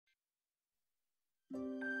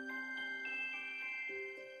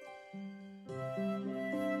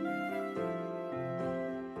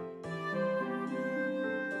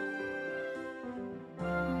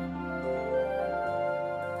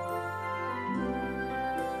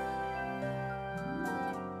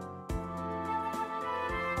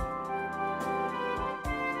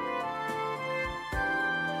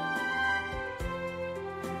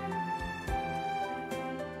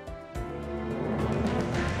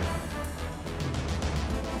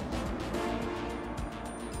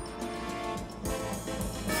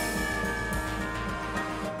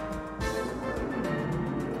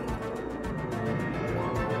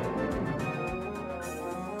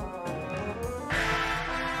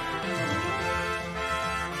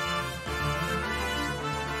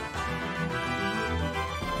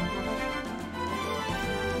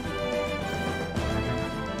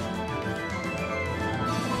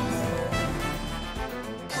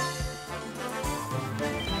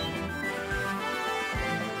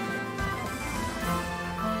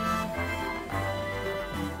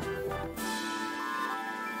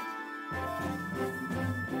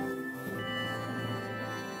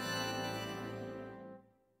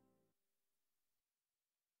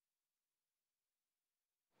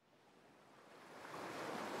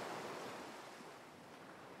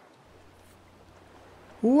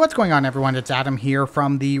What's going on, everyone? It's Adam here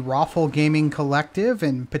from the Raffle Gaming Collective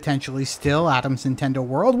and potentially still Adam's Nintendo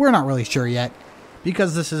World. We're not really sure yet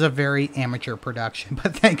because this is a very amateur production.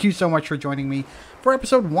 But thank you so much for joining me for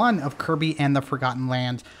episode 1 of Kirby and the Forgotten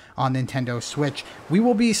Land on Nintendo Switch. We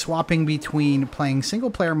will be swapping between playing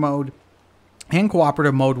single-player mode and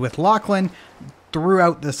cooperative mode with Lachlan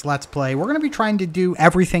throughout this Let's Play. We're going to be trying to do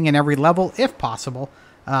everything in every level if possible.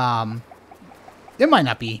 It might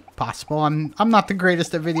not be possible. I'm not the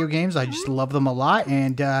greatest at video games. I just love them a lot,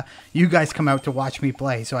 and you guys come out to watch me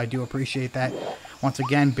play, so I do appreciate that. Once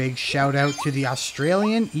again, big shout out to the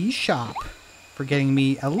Australian eShop for getting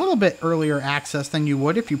me a little bit earlier access than you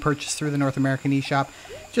would if you purchased through the North American eShop.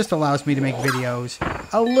 Just allows me to make videos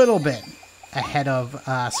a little bit ahead of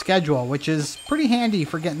schedule, which is pretty handy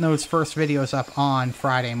for getting those first videos up on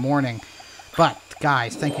Friday morning. But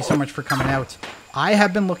guys, thank you so much for coming out. I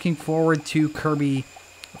have been looking forward to Kirby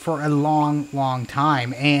for a long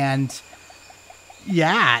time, and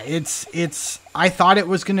yeah, I thought it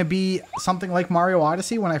was going to be something like Mario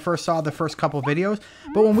Odyssey when I first saw the first couple videos,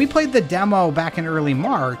 but when we played the demo back in early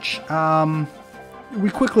March, we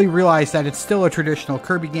quickly realized that it's still a traditional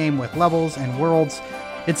Kirby game with levels and worlds.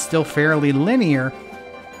 It's still fairly linear,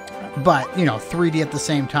 but, you know, 3D at the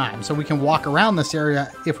same time. So we can walk around this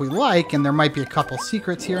area if we like, and there might be a couple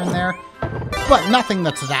secrets here and there, but nothing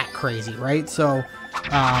that's that crazy, right? So,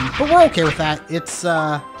 but we're okay with that. It's,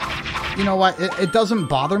 you know what? It doesn't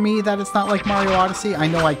bother me that it's not like Mario Odyssey. I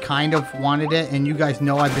know I kind of wanted it, and you guys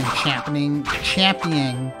know I've been championing. I've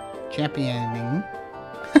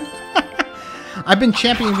been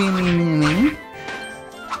championing.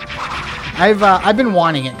 I've been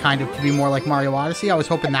wanting it kind of to be more like Mario Odyssey. I was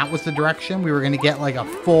hoping that was the direction. We were going to get like a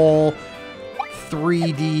full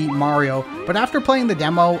 3D Mario. But after playing the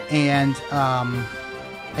demo and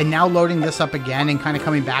now loading this up again and kind of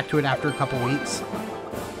coming back to it after a couple weeks,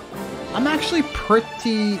 I'm actually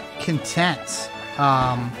pretty content.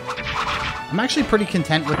 I'm actually pretty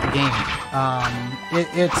content with the game.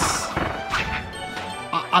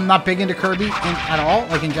 I'm not big into Kirby at all,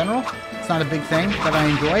 like in general. It's not a big thing that I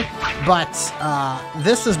enjoy, but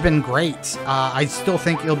this has been great. I still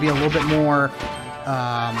think it'll be a little bit more,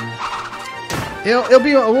 it'll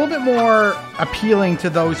be a little bit more appealing to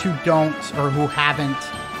those who don't or who haven't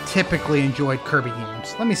typically enjoyed Kirby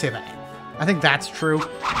games. Let me say that. I think that's true,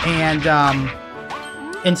 and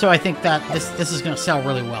so I think that this is going to sell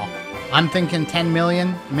really well. I'm thinking 10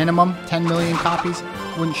 million minimum, 10 million copies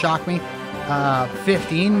wouldn't shock me.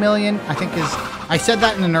 15 million, I think is... I said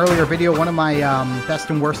that in an earlier video, one of my best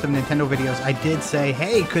and worst of Nintendo videos. I did say,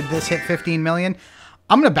 hey, could this hit 15 million?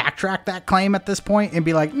 I'm going to backtrack that claim at this point and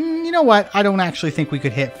be like, you know what? I don't actually think we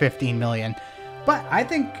could hit 15 million. But I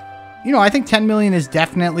think, you know, I think 10 million is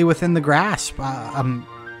definitely within the grasp.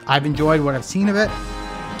 I've enjoyed what I've seen of it.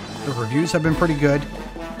 The reviews have been pretty good.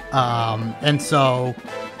 And so,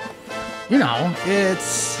 you know,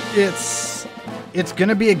 it's going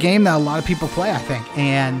to be a game that a lot of people play, I think.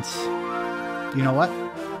 And you know what?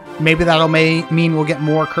 Maybe that'll mean we'll get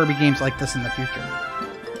more Kirby games like this in the future.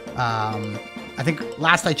 I think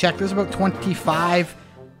last I checked, there's about 25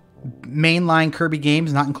 mainline Kirby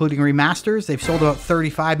games, not including remasters. They've sold about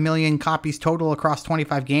 35 million copies total across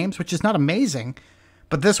 25 games, which is not amazing.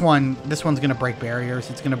 But this one's going to break barriers.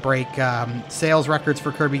 It's going to break sales records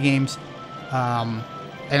for Kirby games.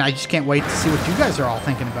 And I just can't wait to see what you guys are all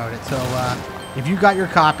thinking about it. So if you got your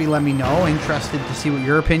copy, let me know. Interested to see what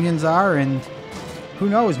your opinions are, and who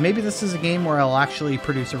knows, maybe this is a game where I'll actually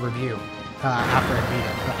produce a review after I beat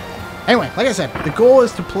it. But anyway, like I said, the goal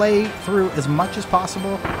is to play through as much as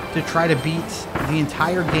possible to try to beat the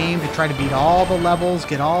entire game, to try to beat all the levels,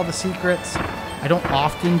 get all the secrets. I don't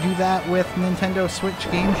often do that with Nintendo Switch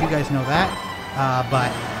games, you guys know that,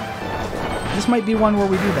 but this might be one where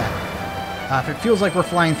we do that. If it feels like we're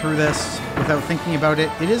flying through this without thinking about it,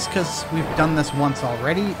 it is because we've done this once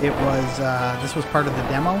already. It was this was part of the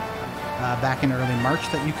demo back in early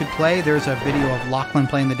March that you could play. There's a video of Lachlan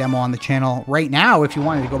playing the demo on the channel right now if you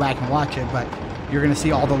wanted to go back and watch it, but you're going to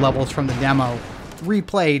see all the levels from the demo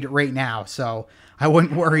replayed right now, so I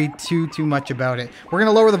wouldn't worry too much about it. We're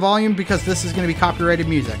going to lower the volume because this is going to be copyrighted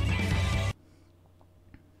music.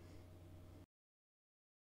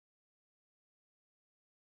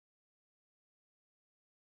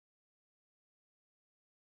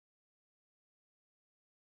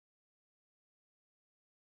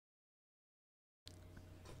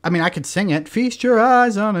 I mean, I could sing it. Feast your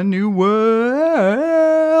eyes on a new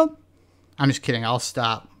world. I'm just kidding. I'll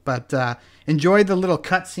stop. But enjoy the little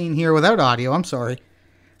cutscene here without audio. I'm sorry.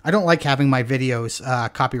 I don't like having my videos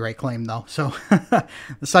copyright claimed, though. So,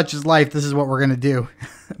 such is life. This is what we're going to do.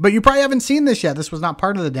 But you probably haven't seen this yet. This was not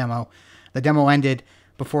part of the demo. The demo ended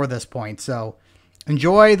before this point. So,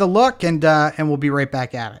 enjoy the look, and we'll be right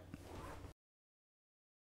back at it.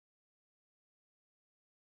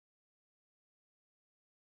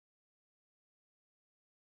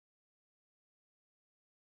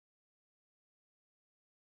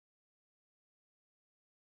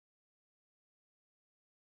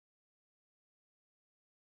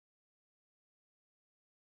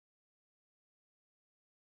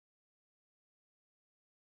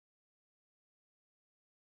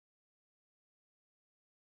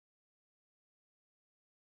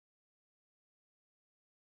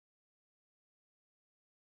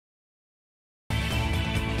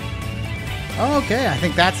 Okay, I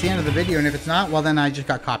think that's the end of the video, and if it's not, well, then I just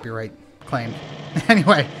got copyright claimed.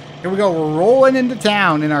 Anyway, here we go. We're rolling into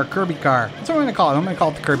town in our Kirby car. That's what I'm going to call it. I'm going to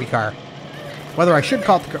call it the Kirby car. Whether I should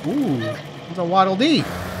call it the... Ooh, it's a Waddle Dee.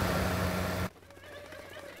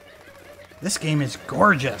 This game is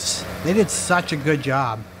gorgeous. They did such a good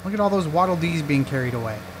job. Look at all those Waddle Dees being carried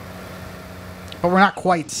away. But we're not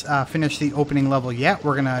quite finished the opening level yet.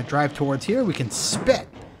 We're going to drive towards here. We can spit.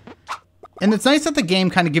 And it's nice that the game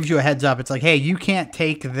kind of gives you a heads up. It's like, hey, you can't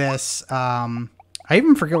take this... I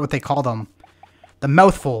even forget what they call them. The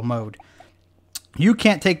mouthful mode. You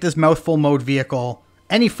can't take this mouthful mode vehicle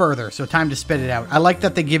any further, so time to spit it out. I like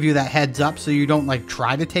that they give you that heads up so you don't, like,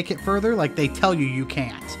 try to take it further. Like, they tell you you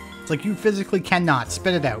can't. It's like you physically cannot.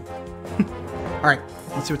 Spit it out. All right,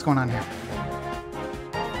 let's see what's going on here.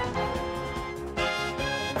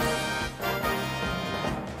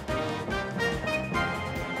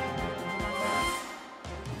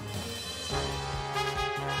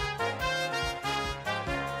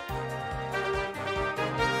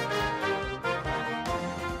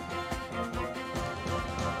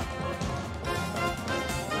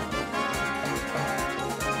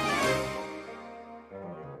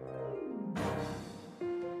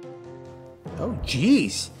 Oh,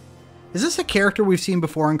 jeez. Is this a character we've seen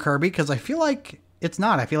before in Kirby? Because I feel like it's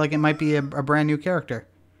not. I feel like it might be a brand new character.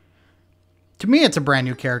 To me, it's a brand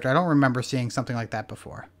new character. I don't remember seeing something like that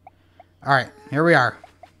before. All right, here we are.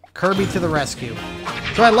 Kirby to the rescue.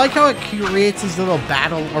 So I like how it creates these little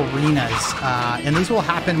battle arenas. And these will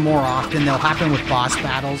happen more often. They'll happen with boss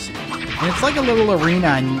battles. And it's like a little arena,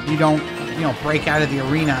 and you don't, you know, break out of the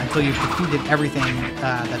arena until you've defeated everything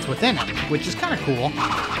that's within it, which is kind of cool.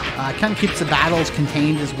 It kind of keeps the battles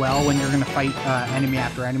contained as well when you're going to fight enemy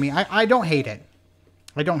after enemy. I don't hate it.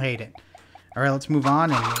 I don't hate it. All right, let's move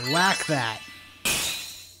on and whack that.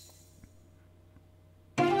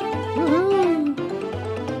 Woohoo!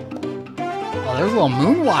 Oh, there's a little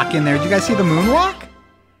moonwalk in there. Did you guys see the moonwalk?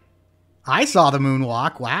 I saw the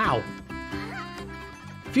moonwalk. Wow.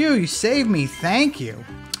 Phew, you saved me. Thank you.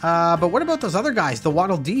 But what about those other guys, the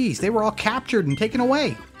Waddle Dees? They were all captured and taken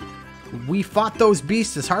away. We fought those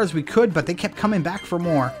beasts as hard as we could, but they kept coming back for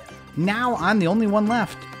more. Now I'm the only one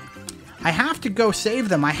left. I have to go save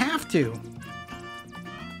them. I have to.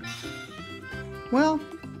 Well,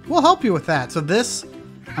 we'll help you with that. So this,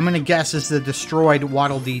 I'm going to guess, is the destroyed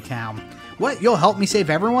Waddle Dee town. What? You'll help me save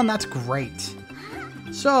everyone? That's great.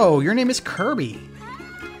 So, your name is Kirby.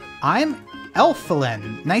 I'm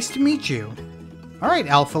Elfilin. Nice to meet you. All right,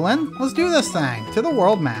 Elfilin, let's do this thing. To the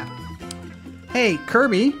world map. Hey,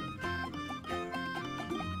 Kirby.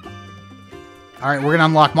 All right, we're going to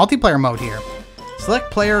unlock multiplayer mode here. Select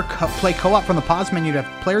player, play co-op from the pause menu to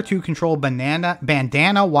player 2 control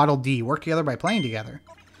Bandana Waddle Dee. Work together by playing together.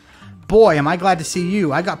 Boy, am I glad to see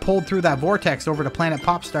you. I got pulled through that vortex over to Planet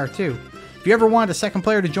Popstar too. If you ever wanted a second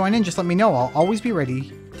player to join in, just let me know. I'll always be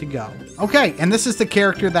ready to go. Okay, and this is the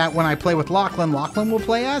character that when I play with Lachlan will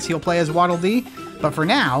play as. He'll play as Waddle Dee. But for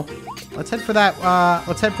now, let's head for that.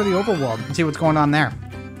 Let's head for the overworld and see what's going on there.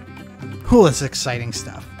 Ooh, this is exciting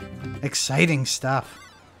stuff. Exciting stuff.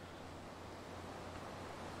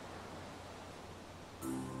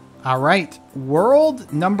 All right,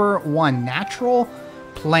 world number 1, Natural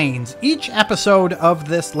Plains. Each episode of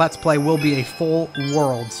this Let's Play will be a full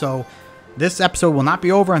world, so this episode will not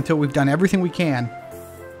be over until we've done everything we can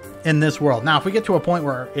in this world. Now, if we get to a point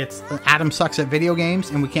where it's Adam sucks at video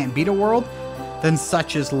games and we can't beat a world, then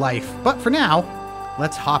such is life. But for now,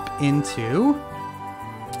 let's hop into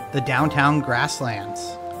the downtown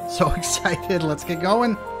Grasslands. So excited. Let's get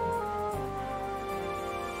going.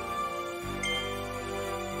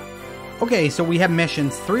 Okay, so we have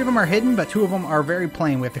missions. 3 of them are hidden, but 2 of them are very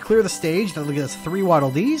plain. We have to clear the stage. That'll get us 3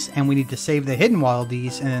 Waddle Dees, and we need to save the hidden Waddle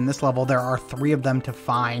Dees. And in this level, there are 3 of them to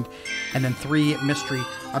find, and then 3 mystery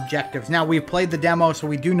objectives. Now, we've played the demo, so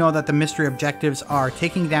we do know that the mystery objectives are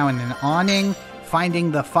taking down an awning,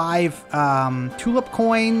 finding the 5 tulip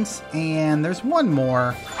coins, and there's one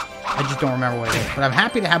more. I just don't remember what it is. But I'm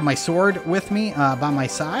happy to have my sword with me by my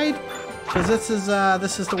side, because this is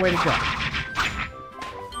the way to go.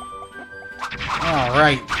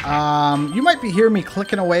 Alright, you might be hearing me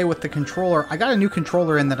clicking away with the controller. I got a new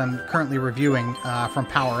controller in that I'm currently reviewing from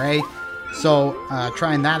Power A, so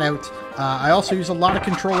trying that out. I also use a lot of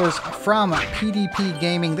controllers from PDP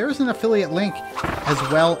Gaming. There's an affiliate link as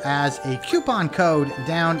well as a coupon code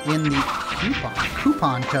down in the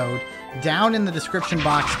coupon code down in the description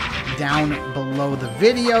box down below the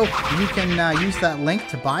video. You can use that link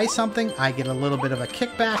to buy something. I get a little bit of a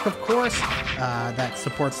kickback, of course, that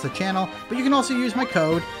supports the channel, but you can also use my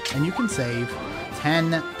code and you can save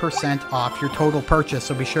 10% off your total purchase,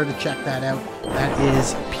 so be sure to check that out. That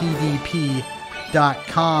is pdp.com,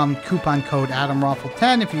 coupon code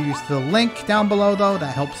AdamRoffle10. If you use the link down below, though,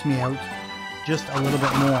 that helps me out just a little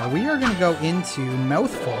bit more. We are going to go into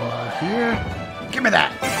mouthful mode here. Give me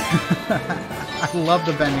that! I love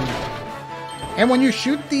the bending mode. And when you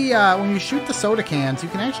shoot the soda cans, you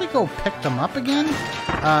can actually go pick them up again,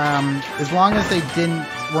 as long as they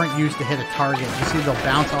weren't used to hit a target. You see, they'll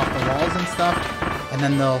bounce off the walls and stuff, and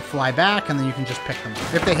then they'll fly back, and then you can just pick them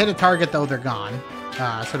up. If they hit a target, though, they're gone.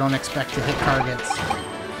 So don't expect to hit targets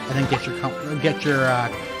and then get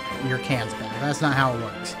your cans back. That's not how it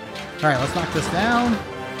works. All right, let's knock this down.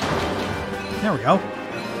 There we go.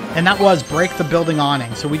 And that was break the building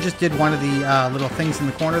awning. So we just did one of the little things in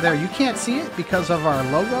the corner there. You can't see it because of our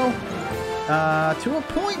logo. To a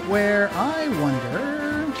point where I wonder,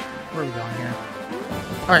 where are we going here?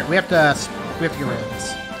 All right, we have to get rid of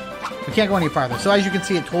this. We can't go any farther. So as you can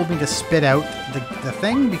see, it told me to spit out the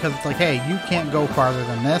thing because it's like, hey, you can't go farther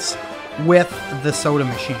than this with the soda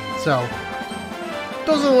machine. So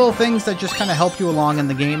those are the little things that just kind of help you along in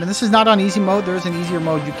the game. And this is not on easy mode. There is an easier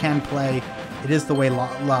mode you can play. It is the way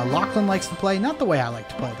Lachlan likes to play. Not the way I like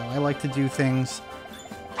to play, though. I like to do things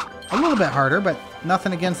a little bit harder, but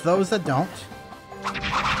nothing against those that don't.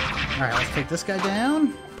 Alright, let's take this guy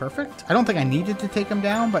down. Perfect. I don't think I needed to take him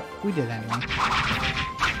down, but we did anyway.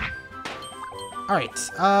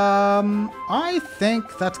 Alright, I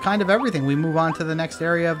think that's kind of everything. We move on to the next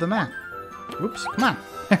area of the map. Oops, come on.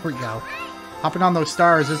 There we go. Hopping on those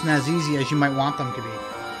stars isn't as easy as you might want them to be.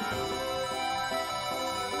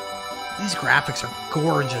 These graphics are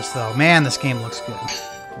gorgeous, though. Man, this game looks good.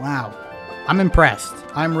 Wow. I'm impressed.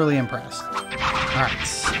 I'm really impressed. Alright.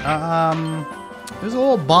 There's a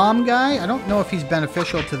little bomb guy. I don't know if he's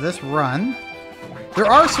beneficial to this run. There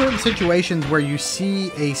are certain situations where you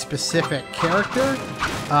see a specific character,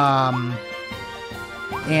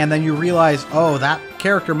 and then you realize, oh, that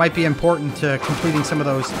character might be important to completing some of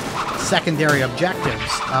those secondary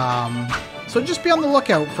objectives. So just be on the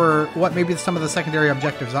lookout for what maybe some of the secondary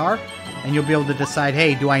objectives are. And you'll be able to decide,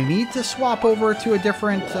 hey, do I need to swap over to a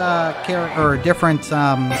different character or a different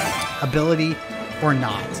ability or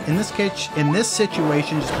not? In this case, in this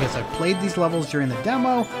situation, just because I played these levels during the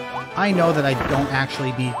demo, I know that I don't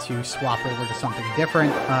actually need to swap over to something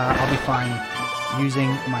different. I'll be fine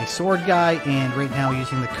using my sword guy, and right now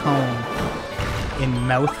using the cone in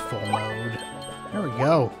mouthful mode. There we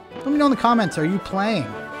go. Let me know in the comments, are you playing?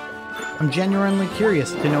 I'm genuinely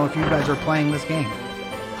curious to know if you guys are playing this game.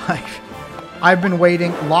 I've been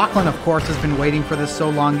waiting. Lachlan, of course, has been waiting for this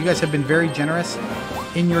so long. You guys have been very generous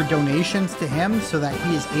in your donations to him so that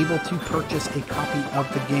he is able to purchase a copy of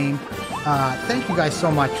the game. Thank you guys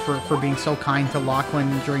so much for being so kind to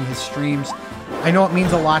Lachlan during his streams. I know it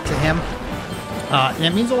means a lot to him. And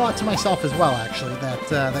it means a lot to myself as well, actually,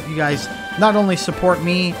 that you guys not only support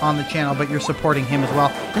me on the channel, but you're supporting him as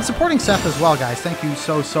well. And supporting Seth as well, guys. Thank you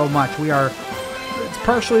so much. It's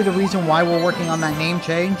partially the reason why we're working on that name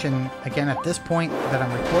change, and again, at this point that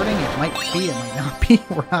I'm recording, it might be, it might not be.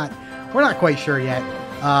 We're not quite sure yet.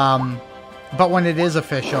 But when it is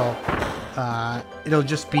official, it'll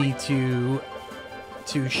just be to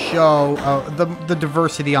show the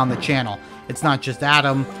diversity on the channel. It's not just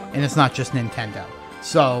Adam, and it's not just Nintendo.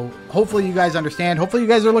 So hopefully you guys understand. Hopefully you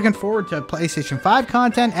guys are looking forward to PlayStation 5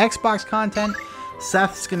 content, Xbox content.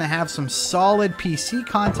 Seth's going to have some solid PC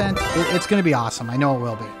content. It's going to be awesome. I know it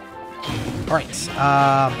will be. Alright,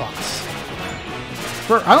 boss.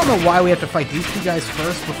 I don't know why we have to fight these 2 guys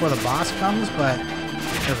first before the boss comes, but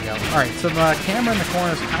there we go. Alright, so the camera in the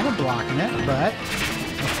corner is kind of blocking it, but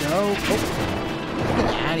let's go. Oh,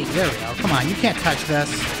 get out of here. There we go. Come on, you can't touch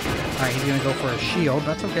this. Alright, he's gonna go for a shield.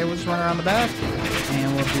 That's okay, we'll just run around the back.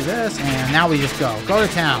 And we'll do this, and now we just go. Go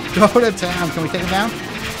to town. Go to town. Can we take him down?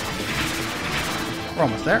 We're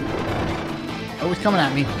almost there. Oh, he's coming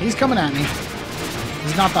at me. He's coming at me.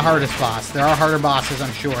 He's not the hardest boss. There are harder bosses,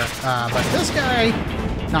 I'm sure. But this guy,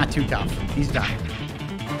 not too tough. He's done.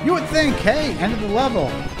 You would think, hey, end of the level.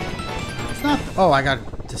 It's not... Oh, I got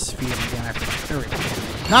to defeat him again. There we go.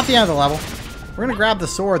 Not the end of the level. We're going to grab the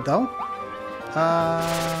sword, though.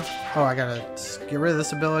 Oh, I got to get rid of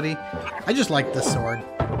this ability. I just like this sword.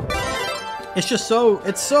 It's just so...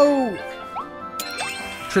 It's so...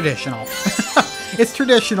 traditional. It's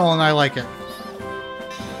traditional, and I like it.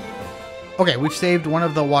 Okay, we've saved one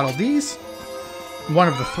of the Waddle Dees. One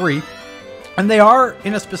of the 3. And they are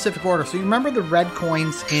in a specific order. So you remember the red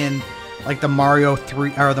coins in like the Mario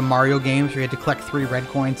 3 or the Mario games where you had to collect 3 red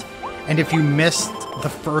coins? And if you missed the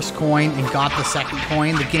first coin and got the second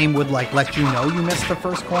coin, the game would like let you know you missed the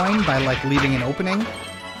first coin by like leaving an opening.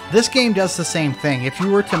 This game does the same thing. If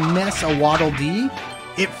you were to miss a Waddle Dee,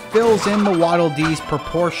 it fills in the Waddle Dees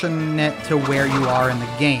proportionate to where you are in the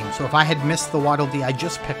game. So if I had missed the Waddle Dee I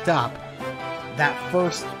just picked up, that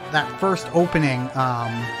first opening,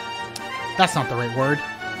 that's not the right word,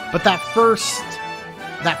 but that first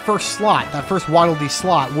slot, that first Waddle Dee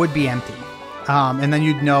slot would be empty. And then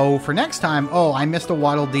you'd know for next time, oh, I missed a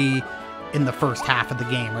Waddle Dee in the first half of the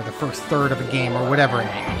game, or the first third of a game, or whatever it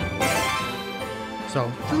may be.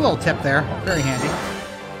 So, just a little tip there. Very handy.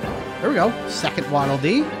 There we go. Second Waddle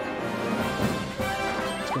Dee.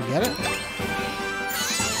 Let's go get it.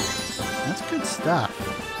 That's good stuff.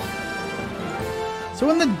 So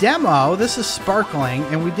in the demo, this is sparkling,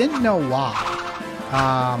 and we didn't know why.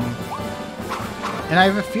 And I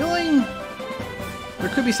have a feeling there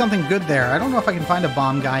could be something good there. I don't know if I can find a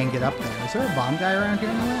bomb guy and get up there. Is there a bomb guy around here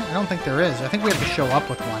anywhere? I don't think there is. I think we have to show up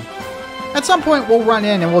with one. At some point, we'll run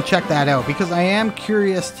in and we'll check that out, because I am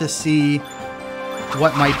curious to see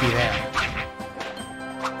what might be there.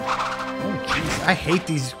 Oh, jeez. I hate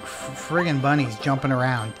these friggin' bunnies jumping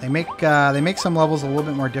around. They make some levels a little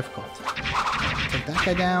bit more difficult. Take that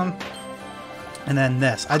guy down. And then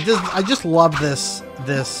this. I just love this.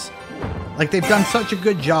 Like, they've done such a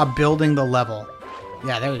good job building the level.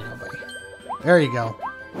 Yeah, there you go, buddy. There you go.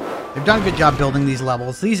 They've done a good job building these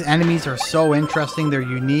levels. These enemies are so interesting. They're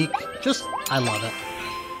unique. Just, I love it.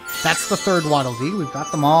 That's the third Waddle Dee. We've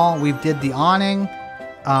got them all. We did the awning.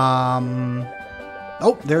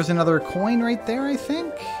 Oh, there's another coin right there, I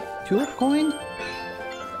think. Tulip coin.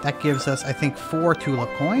 That gives us, I think, 4 tulip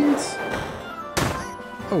coins.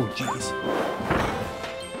 Oh, jeez.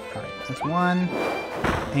 Alright, that's 1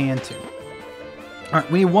 and 2. Alright,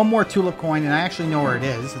 we need 1 more tulip coin, and I actually know where it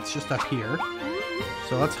is. It's just up here.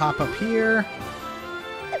 So let's hop up here.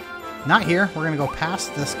 Not here. We're going to go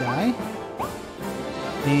past this guy.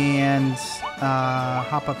 And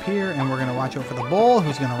hop up here, and we're going to watch out for the bull,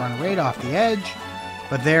 who's going to run right off the edge.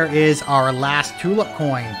 But there is our last tulip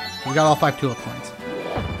coin. We got all 5 tulip coins.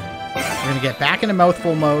 We're going to get back into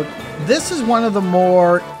mouthful mode. This is one of the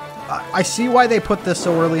more... I see why they put this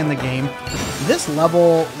so early in the game. This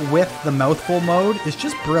level with the mouthful mode is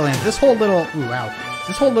just brilliant. This whole little... Ooh, wow.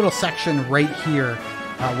 This whole little section right here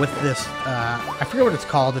with this... I forget what it's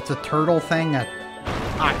called. It's a turtle thing.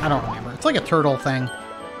 I don't remember. It's like a turtle thing.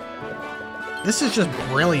 This is just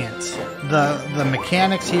brilliant. The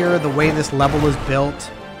mechanics here, the way this level is built.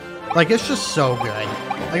 Like, it's just so good.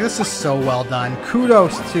 Like, this is so well done.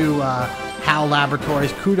 Kudos to HAL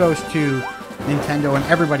Laboratories. Kudos to Nintendo and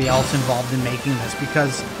everybody else involved in making this,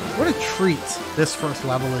 because what a treat this first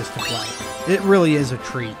level is to play. It really is a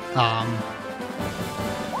treat. I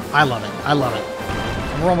love it. I love it.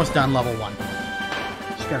 And we're almost done level 1.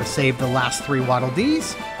 Just gotta save the last 3 Waddle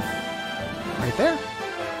Dees. Right there.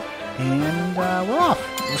 And we're off.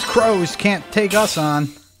 Those crows can't take us on.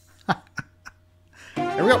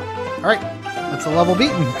 There we go. Alright. That's a level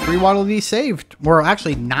beaten. 3 Waddle Dees saved. Well,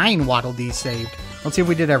 actually 9 Waddle Dees saved. Let's see if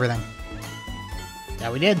we did everything.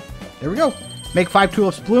 Yeah, we did. There we go. Make 5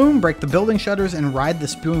 tulips bloom, break the building shutters, and ride the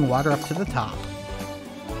spewing water up to the top.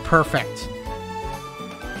 Perfect.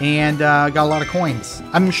 And got a lot of coins.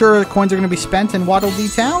 I'm sure the coins are going to be spent in Waddle Dee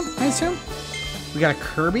Town, I assume. We got a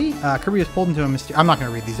Kirby. Kirby was pulled into a mystery. I'm not going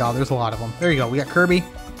to read these all. There's a lot of them. There you go. We got Kirby.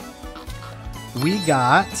 We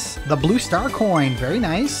got the blue star coin. Very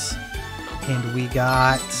nice. And we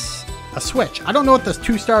got a switch. I don't know what this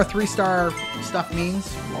 2-star, 3-star stuff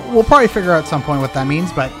means. We'll probably figure out at some point what that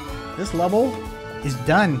means, but this level is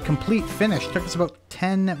done. Complete, finished. Took us about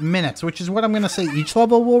 10 minutes, which is what I'm going to say each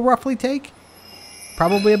level will roughly take.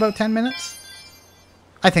 Probably about 10 minutes.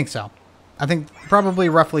 I think so. I think probably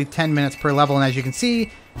roughly 10 minutes per level, and as you can see,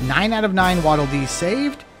 9 out of 9 Waddle Dees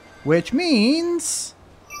saved. which means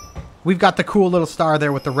we've got the cool little star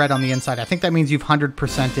there with the red on the inside. I think that means you've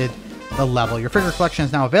 100%ed the level. Your figure collection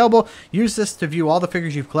is now available. Use this to view all the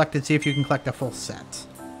figures you've collected. See if you can collect a full set.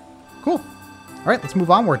 Cool. All right, let's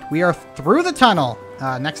move onward. We are through the tunnel.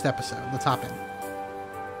 Next episode. Let's hop in.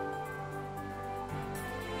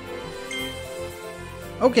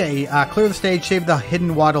 Okay, clear the stage, save the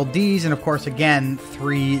hidden Waddle Dees, and of course, again,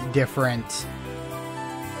 3 different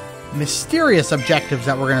mysterious objectives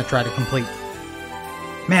that we're going to try to complete.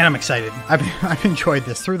 Man, I'm excited. I've enjoyed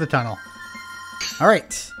this. Through the tunnel. All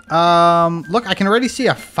right. Look, I can already see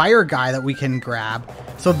a fire guy that we can grab.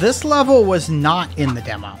 So this level was not in the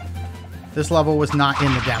demo. This level was not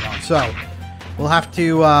in the demo. So we'll have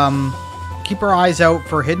to keep our eyes out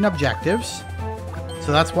for hidden objectives.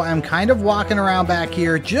 So that's why I'm kind of walking around back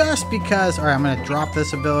here just because... All right, I'm going to drop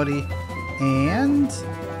this ability. And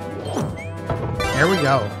there we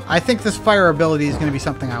go. I think this fire ability is going to be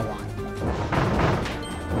something I want.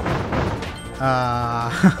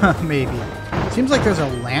 Maybe. Seems like there's a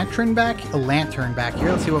lantern back here.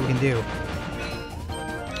 Let's see what we can do.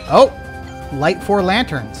 Oh, light 4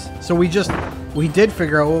 lanterns. So we did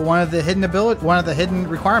figure out what one of the hidden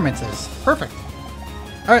requirements is. Perfect.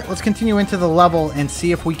 All right, let's continue into the level and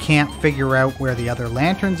see if we can't figure out where the other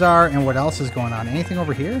lanterns are and what else is going on. Anything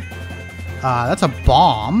over here? That's a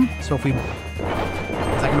bomb. So if we... Is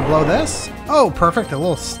that going to blow this? Oh, perfect. A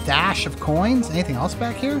little stash of coins. Anything else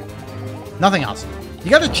back here? Nothing else.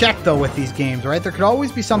 You got to check, though, with these games, right? There could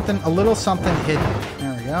always be a little something hidden.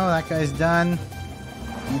 There we go. That guy's done.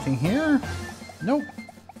 Anything here? Nope.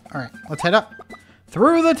 All right, let's head up.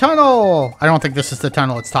 Through the tunnel! I don't think this is the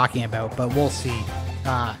tunnel it's talking about, but we'll see.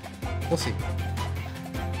 We'll see.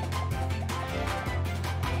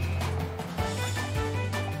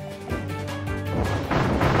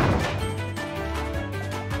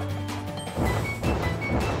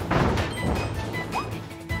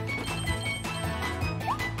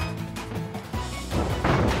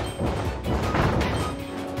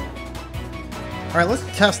 Alright, let's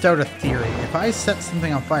test out a theory. If I set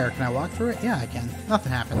something on fire, can I walk through it? Yeah, I can.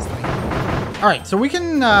 Nothing happens to me. Alright, so we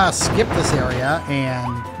can skip this area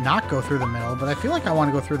and not go through the middle, but I feel like I want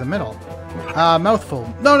to go through the middle. Mouthful.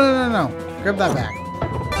 No. Grab that back.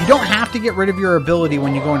 You don't have to get rid of your ability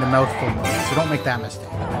when you go into mouthful mode, so don't make that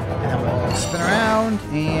mistake. And then we'll spin around,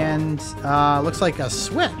 and looks like a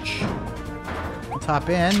switch. Let's hop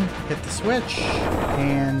in, hit the switch,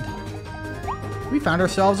 and... we found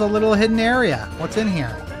ourselves a little hidden area. What's in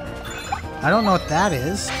here? I don't know what that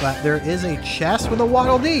is, but there is a chest with a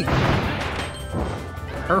Waddle Dee.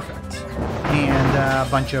 Perfect. And a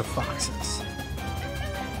bunch of foxes.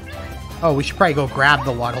 Oh, we should probably go grab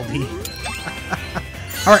the Waddle Dee.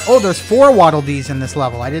 Alright, oh, there's 4 Waddle Dees in this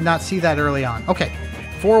level. I did not see that early on. Okay,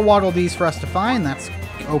 4 Waddle Dees for us to find. That's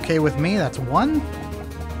okay with me. That's 1.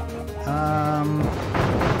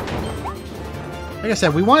 Like I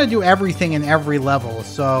said, we want to do everything in every level,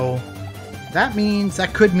 so that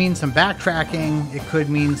could mean some backtracking. It could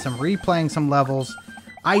mean some replaying some levels.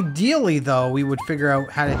 Ideally, though, we would figure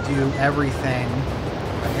out how to do everything.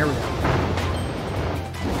 Here we go.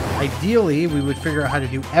 Ideally, we would figure out how to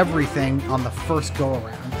do everything on the first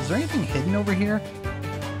go-around. Is there anything hidden over here?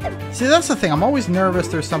 See, that's the thing. I'm always nervous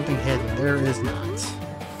there's something hidden. There is not.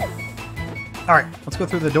 Alright, let's go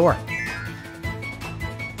through the door.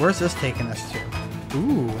 Where's this taking us to?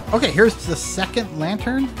 Ooh. Okay, here's the second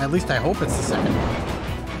lantern. At least I hope it's the second one.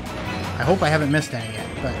 I hope I haven't missed any yet.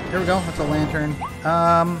 But here we go. That's a lantern.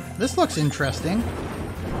 This looks interesting.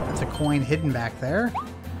 That's a coin hidden back there.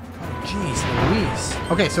 Oh, jeez Louise.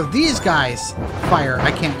 Okay, so these guys fire.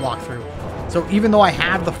 I can't walk through. So even though I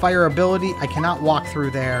have the fire ability, I cannot walk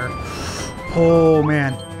through there. Oh,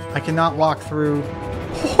 man. I cannot walk through.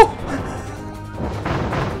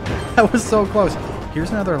 That was so close.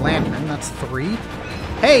 Here's another lantern. That's 3.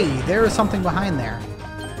 Hey, there is something behind there.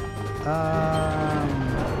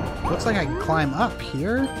 Looks like I can climb up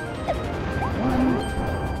here.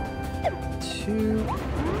 1, 2.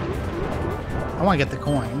 I want to get the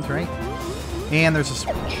coins, right? And there's a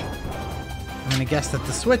switch. I'm going to guess that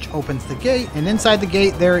the switch opens the gate, and inside the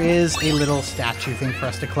gate there is a little statue thing for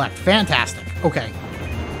us to collect. Fantastic. Okay.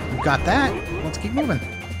 We've got that. Let's keep moving.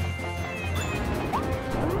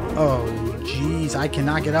 Oh, jeez. I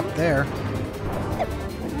cannot get up there.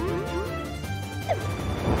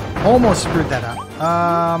 Almost screwed that up.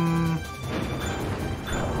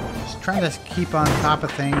 Just trying to keep on top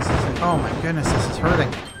of things. Oh my goodness, this is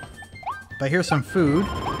hurting. But here's some food.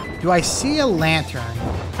 Do I see a lantern?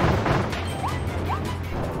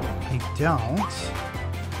 I don't.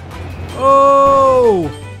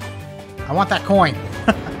 Oh! I want that coin.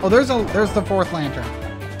 Oh, there's the 4th lantern.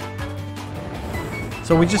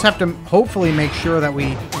 So we just have to hopefully make sure that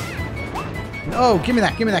we... Oh, give me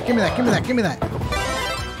that, give me that, give me that, give me that, give me that.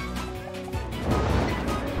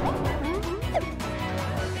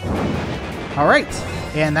 Alright,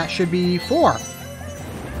 and that should be 4.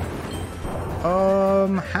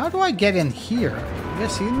 How do I get in here? You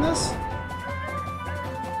guys seen this?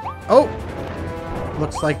 Oh!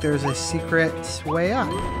 Looks like there's a secret way up.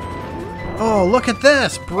 Oh, look at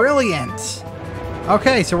this! Brilliant!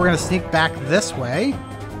 Okay, so we're going to sneak back this way.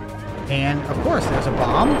 And, of course, there's a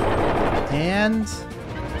bomb. And...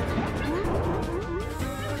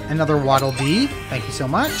 another Waddle Dee. Thank you so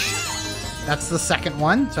much. That's the second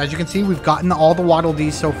one. So as you can see, we've gotten all the Waddle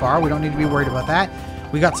Dees so far. We don't need to be worried about that.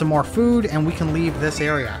 We got some more food, and we can leave this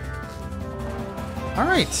area.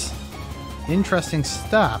 Alright. Interesting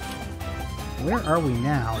stuff. Where are we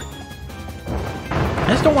now? I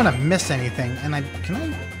just don't want to miss anything. And can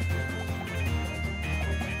I...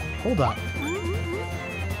 Hold up.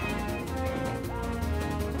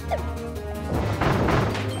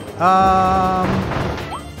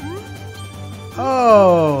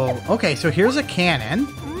 Oh, okay, so here's a cannon.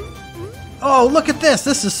 Oh, look at this.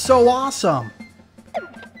 This is so awesome.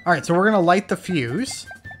 All right, so we're going to light the fuse.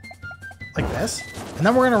 Like this. And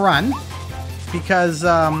then we're going to run. Because,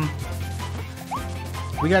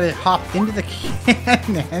 we got to hop into the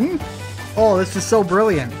cannon. Oh, this is so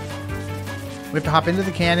brilliant. We have to hop into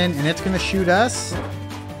the cannon, and it's going to shoot us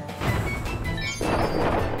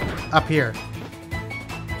up here.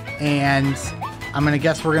 And I'm going to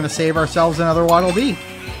guess we're going to save ourselves another Waddle Dee.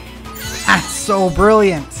 That's so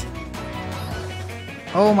brilliant.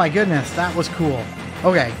 Oh my goodness, that was cool.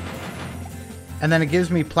 Okay. And then it gives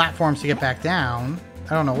me platforms to get back down.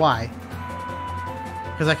 I don't know why.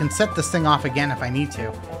 Because I can set this thing off again if I need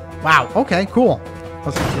to. Wow, okay, cool.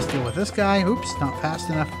 Let's just deal with this guy. Oops, not fast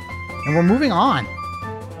enough. And we're moving on.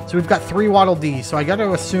 So we've got 3 Waddle Dees. So I got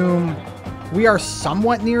to assume we are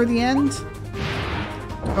somewhat near the end.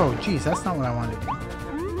 Oh, geez, that's not what I wanted to do.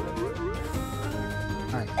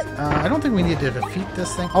 Alright, I don't think we need to defeat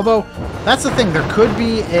this thing. Although, that's the thing. There could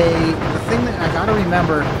be the thing that I got to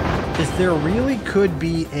remember is there really could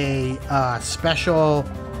be a special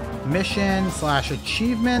mission /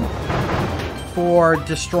 achievement for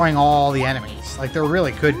destroying all the enemies. Like, there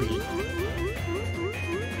really could be.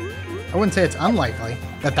 I wouldn't say it's unlikely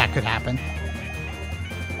that that could happen.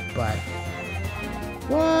 But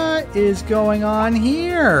what is going on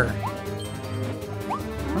here?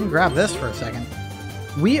 Let me grab this for a second.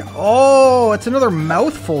 Oh, it's another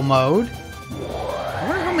mouthful mode. I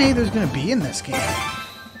wonder how many there's going to be in this game.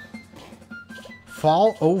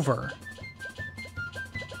 Fall over.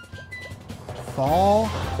 Fall.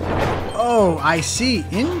 Oh, I see.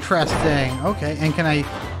 Interesting. Okay, and can I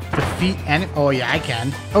defeat any... Oh, yeah, I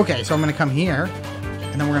can. Okay, so I'm going to come here,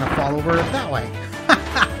 and then we're going to fall over that way.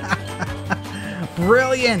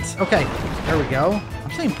 Brilliant! Okay, there we go.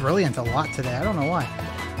 I'm saying brilliant a lot today. I don't know why.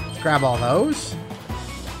 Let's grab all those.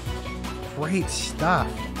 Great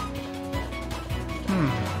stuff.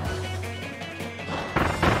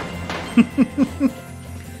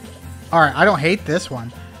 Alright, I don't hate this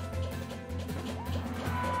one.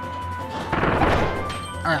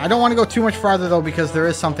 Alright, I don't want to go too much farther, though, because there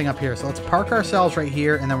is something up here. So let's park ourselves right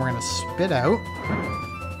here, and then we're going to spit out.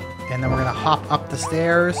 And then we're going to hop up the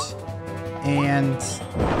stairs. And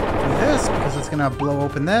do this, because it's going to blow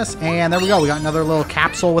open this. And there we go. We got another little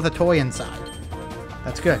capsule with a toy inside.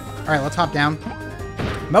 That's good. Alright, let's hop down.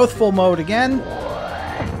 Mouthful mode again.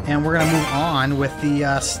 And we're going to move on with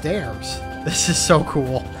the stairs. This is so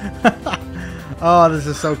cool. Oh, this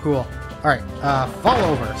is so cool. Alright, fall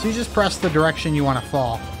over. So you just press the direction you want to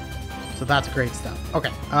fall. So that's great stuff.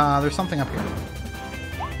 Okay, there's something up here.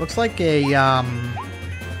 Looks like a,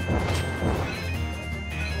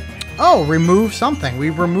 Oh, remove something. We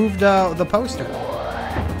removed the poster.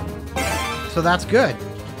 So that's good.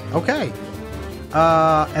 Okay.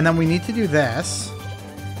 And then we need to do this.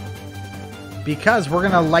 Because we're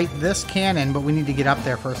going to light this cannon, but we need to get up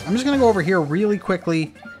there first. I'm just going to go over here really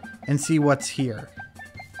quickly and see what's here.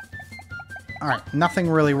 Alright, nothing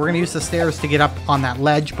really. We're going to use the stairs to get up on that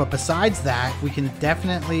ledge, but besides that, we can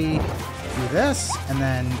definitely do this, and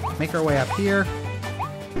then make our way up here,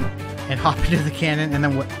 and hop into the cannon, and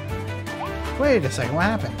then what? Wait a second, what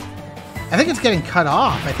happened? I think it's getting cut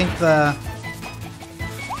off. I think the...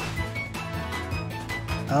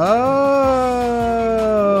 Oh,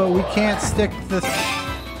 we can't stick the...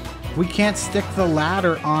 We can't stick the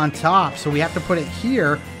ladder on top, so we have to put it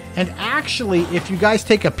here. And actually, if you guys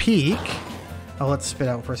take a peek... Oh, let's spit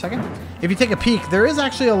out for a second. If you take a peek, there is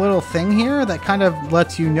actually a little thing here that kind of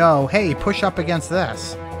lets you know, hey, push up against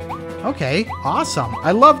this. Okay, awesome.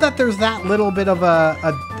 I love that there's that little bit of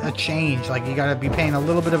a change. Like, you gotta be paying a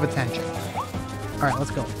little bit of attention. Alright,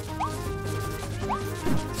 let's go.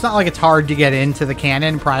 It's not like it's hard to get into the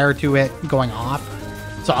cannon prior to it going off.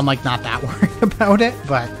 So I'm, like, not that worried about it.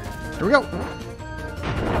 But, here we go.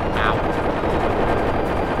 Ow.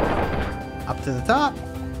 Up to the top.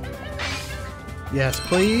 Yes,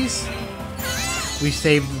 please. We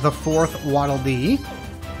saved the 4th Waddle Dee,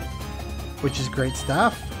 which is great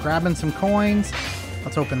stuff. Grabbing some coins.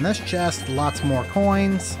 Let's open this chest. Lots more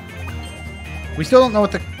coins. We still don't know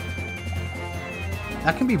what the...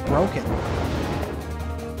 That can be broken.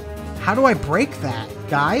 How do I break that?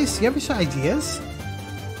 Guys, do you have any ideas?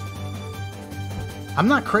 I'm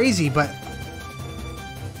not crazy, but...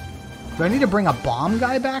 Do I need to bring a bomb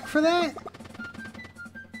guy back for that?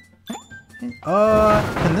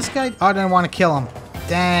 Can this guy... Oh, I didn't want to kill him.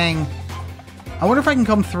 Dang. I wonder if I can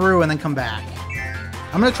come through and then come back.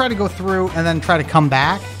 I'm going to try to go through and then try to come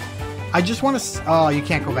back. I just want to... Oh, you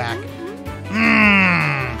can't go back.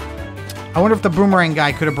 I wonder if the boomerang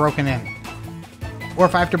guy could have broken in. Or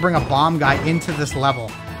if I have to bring a bomb guy into this level.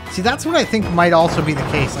 See, that's what I think might also be the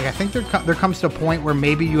case. Like, I think there comes to a point where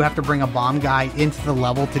maybe you have to bring a bomb guy into the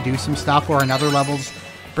level to do some stuff, or in other levels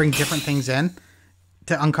bring different things in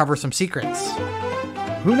to uncover some secrets.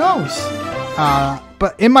 Who knows?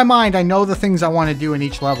 But in my mind, I know the things I want to do in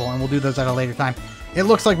each level, and we'll do those at a later time. It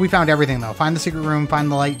looks like we found everything, though. Find the secret room, find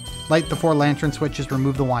the light, light the 4 lantern switches,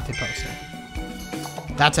 remove the wanted poster.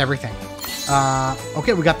 That's everything.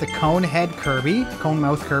 Okay, we got the cone head Kirby, cone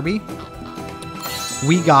mouth Kirby.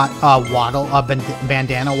 We got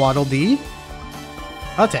bandana Waddle Dee.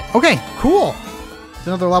 That's it. Okay, cool. There's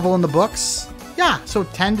another level in the books. Yeah, so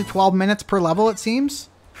 10 to 12 minutes per level, it seems.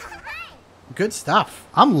 Good stuff.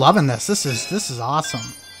 I'm loving this. This is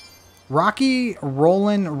awesome. Rocky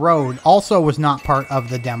Rollin Road also was not part of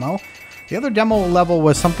the demo. The other demo level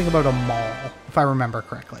was something about a mall, if I remember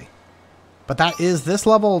correctly. But that is this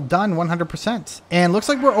level done 100%. And looks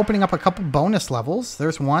like we're opening up a couple bonus levels.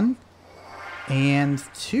 There's 1 and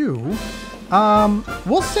 2.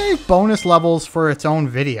 We'll save bonus levels for its own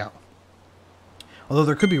video. Although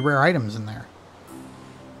there could be rare items in there.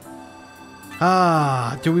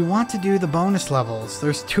 Do we want to do the bonus levels?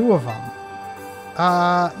 There's 2 of them.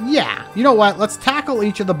 Yeah. You know what? Let's tackle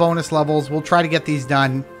each of the bonus levels. We'll try to get these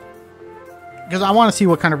done. Because I want to see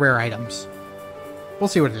what kind of rare items. We'll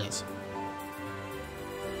see what it is.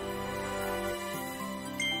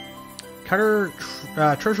 Cutter,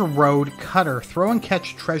 Treasure Road, Cutter, Throw and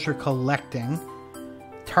Catch Treasure Collecting.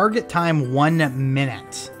 Target time 1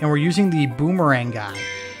 minute. And we're using the boomerang guy.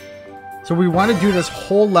 So we want to do this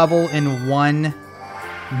whole level in 1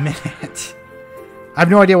 minute. I have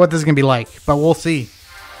no idea what this is going to be like, but we'll see.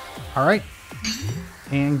 All right.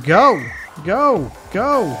 And go. Go.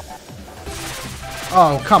 Go.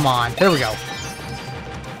 Oh, come on. There we go.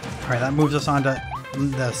 All right, that moves us on to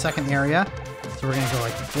the second area. So we're going to go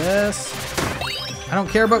like this. I don't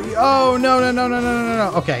care about you. Oh, no, no, no, no, no,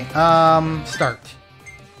 no, no. Okay. Start.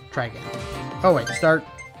 Try again. Oh, wait. Start.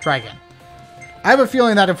 Try again. I have a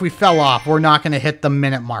feeling that if we fell off, we're not going to hit the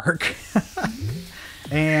minute mark.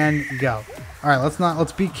 And go. All right,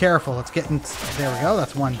 let's be careful. Let's get in. There we go.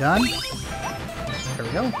 That's 1 done. There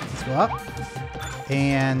we go. Let's go up.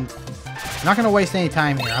 And I'm not going to waste any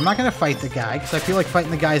time here. I'm not going to fight the guy because I feel like fighting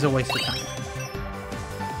the guy is a waste of time.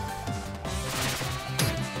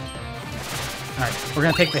 All right, we're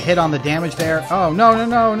going to take the hit on the damage there. Oh, no, no,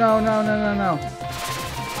 no, no, no, no, no, no.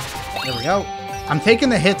 There we go. I'm taking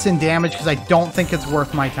the hits and damage because I don't think it's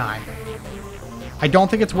worth my time. I don't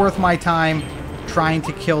think it's worth my time trying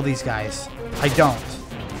to kill these guys. I don't.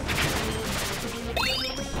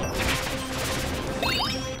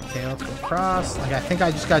 Okay, let's go across. Like, I think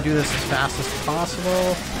I just gotta do this as fast as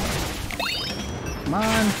possible. Come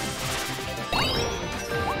on.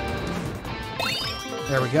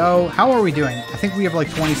 There we go. How are we doing? I think we have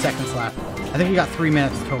like 20 seconds left. I think we got 3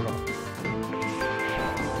 minutes total.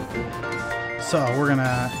 So we're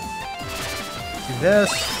gonna do this,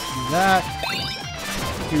 do that,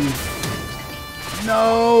 do...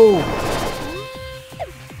 No!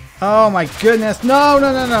 Oh my goodness! No,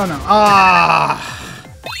 no, no, no, no! Ah!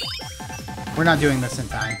 We're not doing this in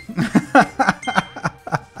time.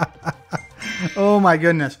 Oh my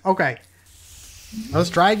goodness. Okay. Let's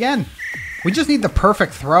try again. We just need the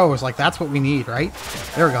perfect throws. Like, that's what we need, right?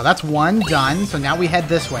 There we go. That's 1 done. So now we head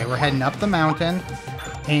this way. We're heading up the mountain.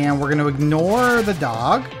 And we're going to ignore the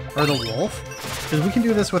dog. Or the wolf. Because we can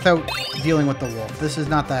do this without dealing with the wolf. This is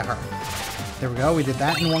not that hard. There we go. We did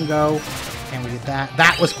that in 1 go. And we did that.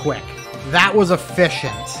 That was quick. That was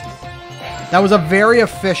efficient. That was a very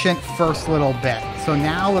efficient first little bit. So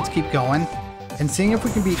now let's keep going and seeing if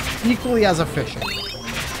we can be equally as efficient.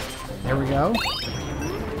 There we go.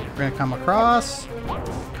 We're gonna come across.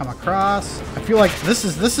 Come across. I feel like this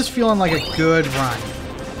is feeling like a good run.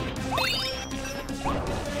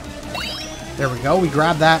 There we go. We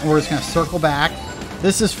grab that and we're just gonna circle back.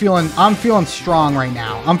 I'm feeling strong right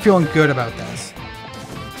now. I'm feeling good about this.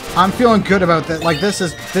 I'm feeling good about that. Like this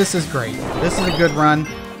is great. This is a good run.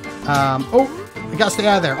 Oh, we gotta stay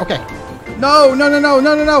out of there. Okay. No, no, no, no,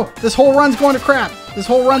 no, no, no. This whole run's going to crap. This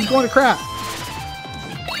whole run's going to crap.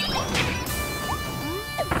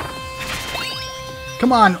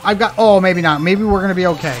 Come on. I've got... Oh, maybe not. Maybe we're going to be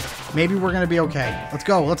okay. Maybe we're going to be okay. Let's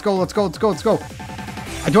go. Let's go. Let's go. Let's go. Let's go.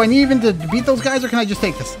 Do I need even to beat those guys or can I just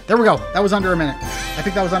take this? There we go. That was under a minute. I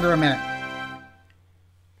think that was under a minute.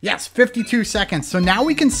 Yes, 52 seconds. So now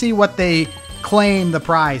we can see what they claim the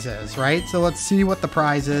prize is, right? So let's see what the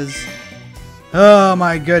prize is. Oh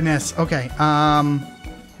my goodness. Okay.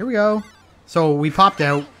 Here we go. So we popped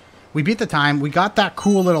out. We beat the time. We got that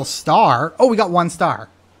cool little star. Oh, we got 1 star.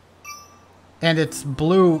 And it's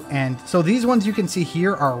blue. And so these ones you can see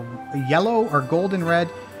here are yellow or golden red.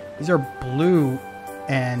 These are blue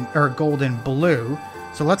and or golden blue.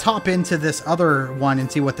 So let's hop into this other one and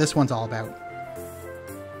see what this one's all about.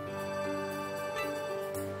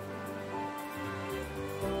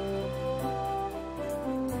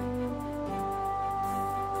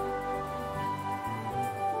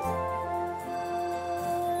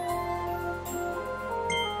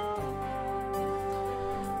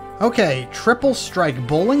 Okay, triple strike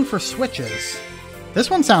bowling for switches.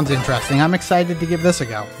 This one sounds interesting. I'm excited to give this a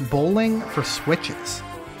go. Bowling for switches.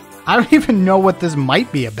 I don't even know what this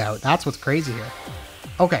might be about. That's what's crazy here.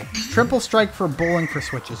 Okay, triple strike for bowling for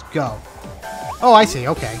switches. Go. Oh, I see.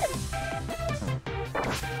 Okay.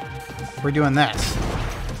 We're doing this.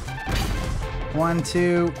 1,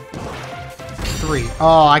 2, 3.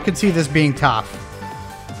 Oh, I could see this being tough.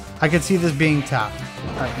 I could see this being tough.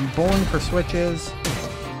 All right, and bowling for switches.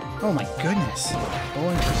 Oh my goodness.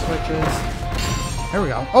 Bowling for switches. There we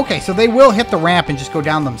go. Okay, so they will hit the ramp and just go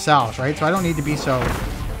down themselves, right? So I don't need to be so...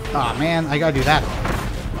 Oh man, I gotta do that.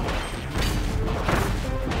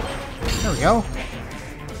 There we go.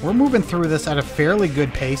 We're moving through this at a fairly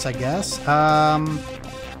good pace, I guess. Go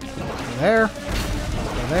there.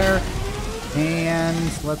 Let's go there.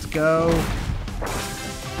 And let's go...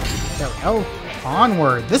 There we go.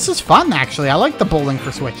 Onward. This is fun, actually. I like the bowling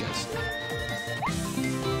for switches.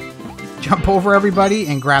 Jump over everybody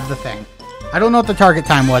and grab the thing. I don't know what the target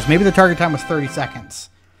time was. Maybe the target time was 30 seconds.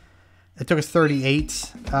 It took us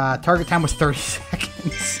 38. Target time was 30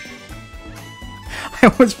 seconds.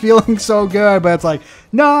 I was feeling so good, but it's like,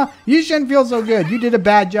 nah, you shouldn't feel so good. You did a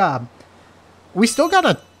bad job. We still got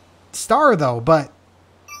a star, though, but...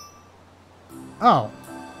 Oh.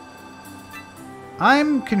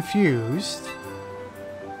 I'm confused.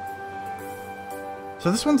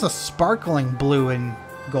 So this one's a sparkling blue and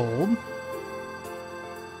gold.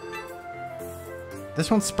 This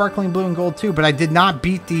one's sparkling blue and gold too, but I did not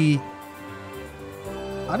beat the...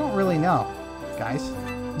 I don't really know, guys.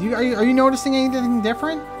 Are you noticing anything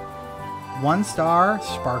different? 1 star,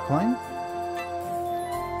 sparkling.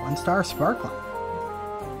 1 star, sparkling.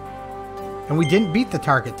 And we didn't beat the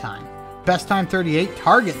target time. Best time 38,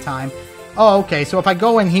 target time. Oh, okay, so if I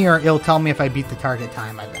go in here, it'll tell me if I beat the target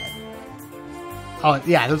time, I bet. Oh,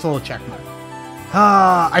 yeah, there's a little check mark.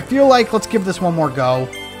 I feel like let's give this one more go.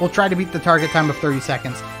 We'll try to beat the target time of 30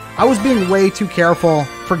 seconds. I was being way too careful,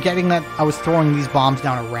 forgetting that I was throwing these bombs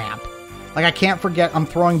down a ramp. Like, I can't forget I'm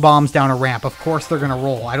throwing bombs down a ramp. Of course they're going to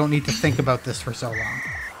roll. I don't need to think about this for so long.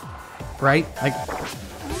 Right? Like,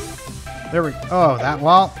 there we go. Oh, that,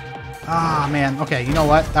 well. Ah, man. Okay, you know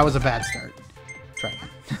what? That was a bad start. Try again.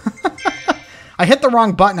 I hit the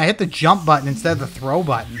wrong button. I hit the jump button instead of the throw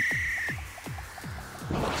button.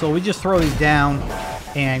 So we just throw these down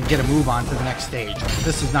and get a move on to the next stage.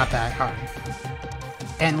 This is not that hard.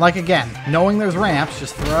 And like again, knowing there's ramps,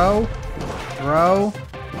 just throw, throw,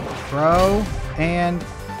 throw, and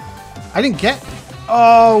I didn't get...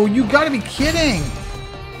 Oh, you gotta be kidding!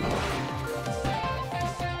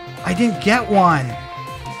 I didn't get one.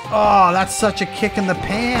 Oh, that's such a kick in the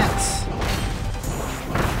pants.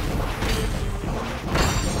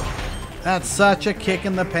 That's such a kick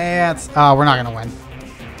in the pants. Oh, we're not gonna win.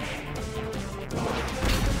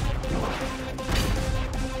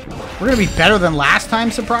 We're going to be better than last time,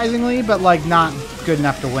 surprisingly, but, like, not good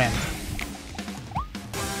enough to win.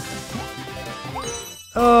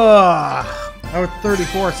 Ugh. That was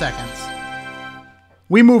 34 seconds.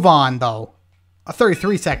 We move on, though.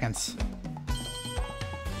 33 seconds.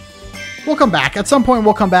 We'll come back. At some point,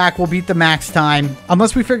 we'll come back. We'll beat the max time.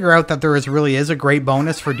 Unless we figure out that there really is a great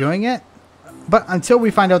bonus for doing it. But until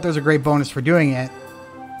we find out there's a great bonus for doing it,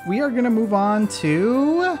 we are going to move on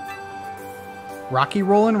to Rocky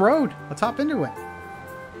Rollin Road. Let's hop into it.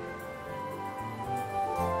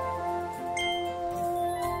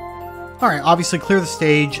 Alright, obviously clear the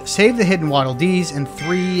stage, save the hidden Waddle Dees, and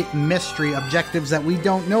 3 mystery objectives that we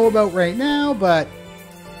don't know about right now, but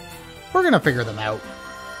we're going to figure them out.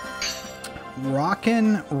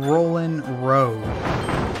 Rockin' Rollin' Road.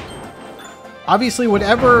 Obviously,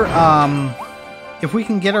 whatever, if we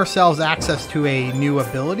can get ourselves access to a new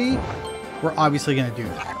ability, we're obviously going to do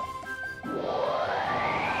that.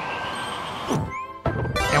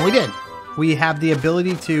 And we did. We have the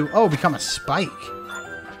ability to, become a spike.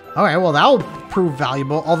 Alright, well, that'll prove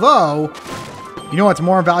valuable. Although, you know what's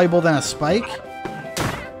more valuable than a spike?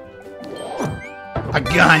 A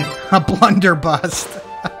gun. A blunderbuss.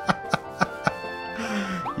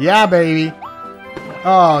 Yeah, baby.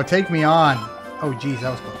 Oh, take me on. Oh, geez, that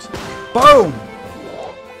was close. Boom!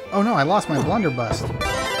 Oh, no, I lost my blunderbuss.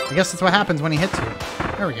 I guess that's what happens when he hits you.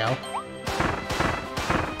 There we go.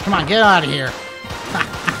 Come on, get out of here.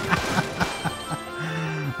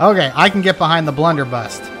 Okay, I can get behind the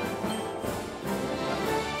blunderbuss.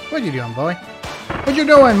 What you doing, boy? What you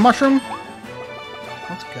doing, mushroom?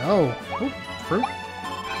 Let's go. Ooh, fruit.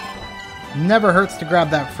 Never hurts to grab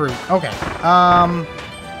that fruit. Okay.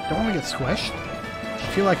 Don't want to get squished. I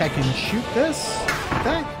feel like I can shoot this. Like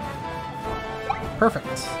that.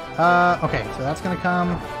 Perfect. Okay, so that's gonna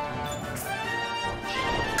come.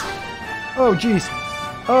 Oh, jeez.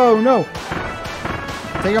 Oh, no.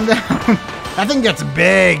 Take him down. That thing gets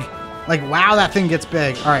big. Like, wow, that thing gets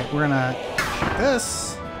big. All right, we're gonna shoot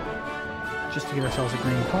this. Just to get ourselves a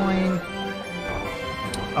green coin.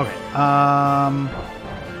 Okay.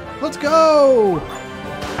 Let's go!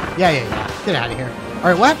 Yeah. Get out of here.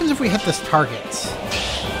 Alright, what happens if we hit this target?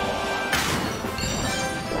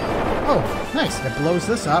 Oh, nice. It blows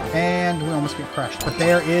this up, and we almost get crushed. But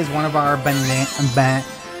there is one of our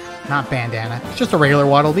not bandana. It's just a regular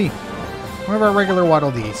Waddle Dee. One of our regular Waddle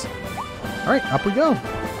Dees. Alright, up we go.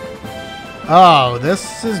 Oh,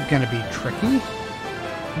 this is gonna be tricky.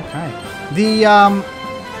 Okay.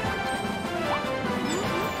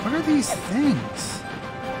 What are these things?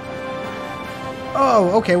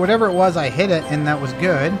 Oh, okay, whatever it was, I hit it, and that was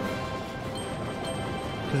good.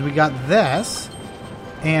 Because we got this.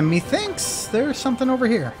 And methinks there's something over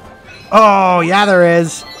here. Oh, yeah, there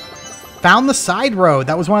is. Found the side road.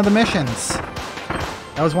 That was one of the missions.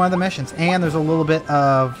 And there's a little bit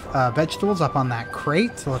of vegetables up on that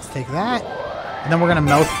crate, so let's take that. And then we're going to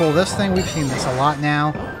mouthful this thing. We've seen this a lot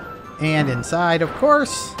now. And inside, of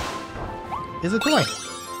course, is a toy.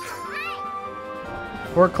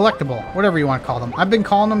 Or a collectible. Whatever you want to call them. I've been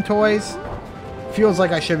calling them toys. Feels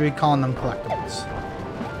like I should be calling them collectibles.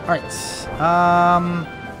 Alright.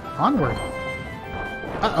 Onward.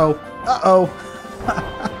 Uh-oh.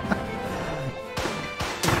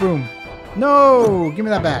 Boom. No! Give me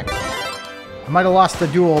that back. I might have lost the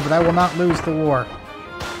duel, but I will not lose the war.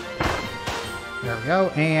 There we go.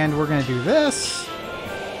 And we're going to do this.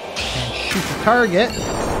 And shoot the target.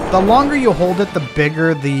 The longer you hold it, the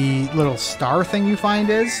bigger the little star thing you find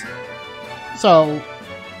is. So,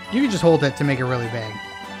 you can just hold it to make it really big.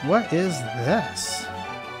 What is this?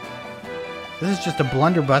 This is just a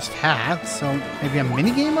blunderbuss hat, so maybe a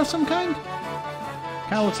minigame of some kind?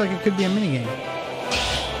 Kind of looks like it could be a minigame.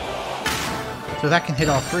 So that can hit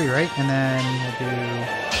all 3, right? And then we'll do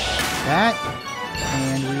that.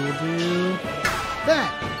 And we will do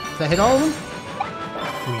that. Does that hit all of them?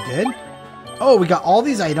 We did. Oh, we got all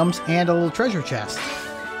these items and a little treasure chest.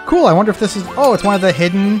 Cool, I wonder if this is... Oh, it's one of the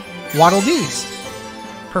hidden Waddle Dees.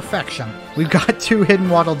 Perfection. We've got 2 hidden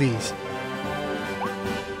Waddle Dees.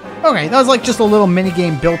 Okay, that was like just a little mini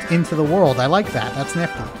game built into the world. I like that. That's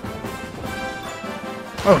nifty.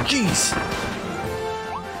 Oh, jeez.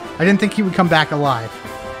 I didn't think he would come back alive.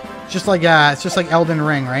 It's just like Elden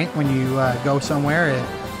Ring, right? When you go somewhere,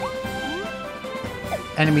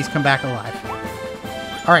 enemies come back alive.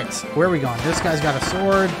 All right, so where are we going? This guy's got a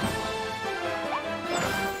sword.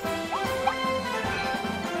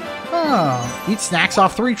 Oh, eat snacks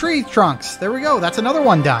off 3 tree trunks. There we go. That's another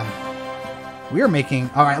one done. We are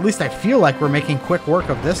making, or at least I feel like we're making quick work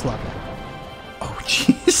of this level. Oh,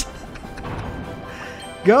 jeez.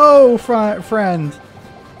 Go, friend.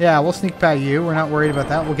 Yeah, we'll sneak by you. We're not worried about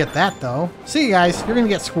that. We'll get that, though. See you guys. You're going to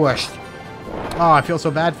get squished. Oh, I feel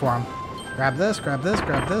so bad for him. Grab this, grab this,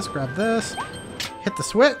 grab this, grab this. Hit the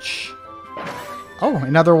switch. Oh,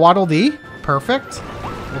 another Waddle Dee. Perfect.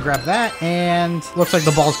 We'll grab that, and looks like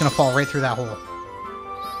the ball's going to fall right through that hole.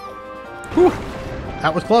 Whew.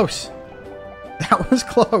 That was close. That was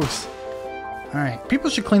close. Alright, people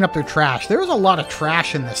should clean up their trash. There was a lot of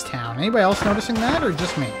trash in this town. Anybody else noticing that, or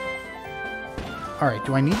just me? Alright,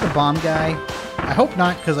 do I need the bomb guy? I hope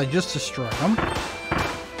not, because I just destroyed him.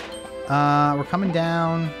 We're coming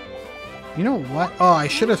down. You know what? Oh, I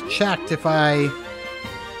should have checked if I...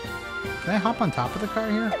 Can I hop on top of the car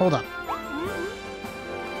here? Hold up.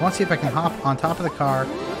 I want to see if I can hop on top of the car,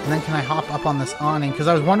 and then can I hop up on this awning? Because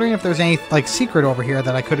I was wondering if there's any, like, secret over here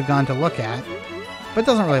that I could have gone to look at. But it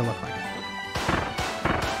doesn't really look like it.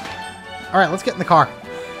 Alright, let's get in the car.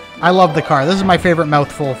 I love the car. This is my favorite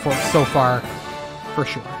mouthful for so far, for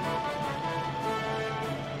sure.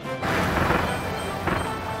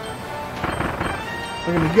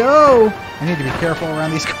 Look at me go! I need to be careful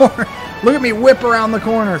around these corners. Look at me whip around the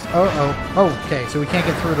corners. Uh-oh. Oh, okay, so we can't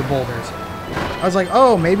get through the boulders. I was like,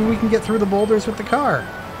 oh, maybe we can get through the boulders with the car.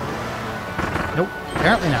 Nope,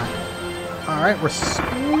 apparently not. Alright, we're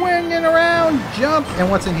swinging around. Jump! And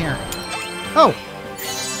what's in here? Oh!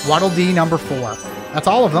 Waddle Dee number 4. That's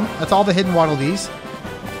all of them. That's all the hidden Waddle Dees.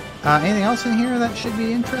 Anything else in here that should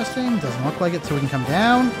be interesting? Doesn't look like it, so we can come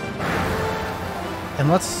down. And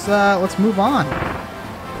let's move on.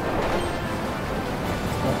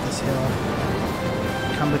 Let's go up this hill.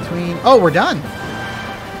 Come between. Oh, we're done.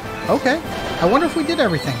 Okay. I wonder if we did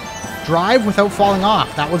everything. Drive without falling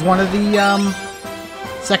off. That was one of the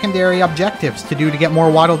secondary objectives to do to get more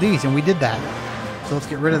Waddle Dees, and we did that. So let's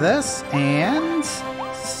get rid of this and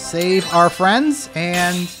save our friends.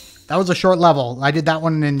 And that was a short level. I did that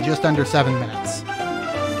one in just under 7 minutes.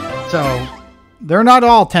 So they're not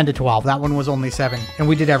all 10 to 12. That one was only 7, and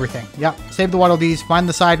we did everything. Yep. Save the Waddle Dees, find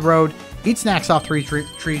the side road, eat snacks off tree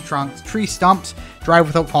stumps, drive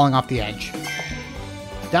without falling off the edge.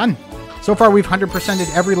 Done. So far, we've 100%ed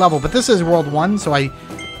every level, but this is World 1, so I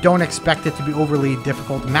don't expect it to be overly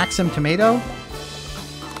difficult. Maxim Tomato.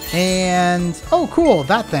 And, oh, cool,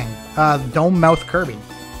 that thing. Dome Mouth Kirby.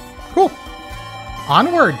 Cool.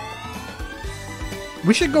 Onward.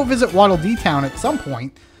 We should go visit Waddle Dee Town at some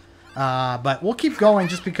point. But we'll keep going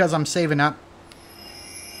just because I'm saving up.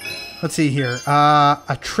 Let's see here.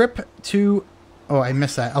 A trip to... Oh, I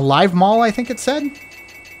missed that. A live mall, I think it said.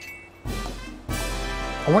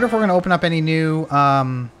 I wonder if we're going to open up any new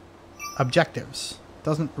objectives.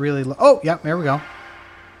 Doesn't really look... Oh, yep, there we go.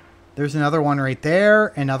 There's another one right there.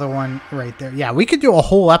 Another one right there. Yeah, we could do a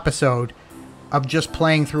whole episode of just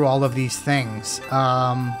playing through all of these things.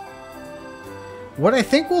 What I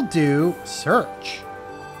think we'll do... Search.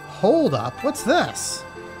 Hold up. What's this?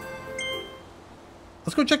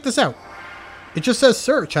 Let's go check this out. It just says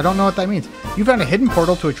search. I don't know what that means. You found a hidden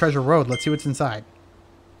portal to a treasure road. Let's see what's inside.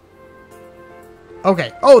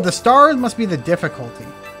 Okay. Oh, the stars must be the difficulty.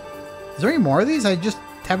 Is there any more of these? I just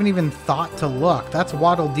haven't even thought to look. That's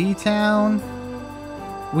Waddle Dee Town.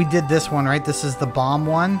 We did this one, right? This is the bomb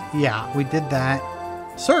one. Yeah, we did that.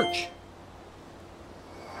 Search.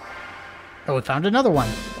 Oh, we found another one.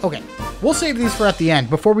 Okay. We'll save these for at the end.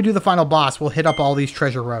 Before we do the final boss, we'll hit up all these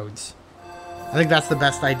treasure roads. I think that's the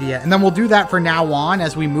best idea. And then we'll do that for now on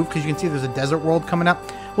as we move, because you can see there's a desert world coming up.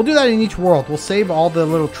 We'll do that in each world. We'll save all the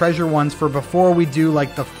little treasure ones for before we do,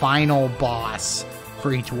 like, the final boss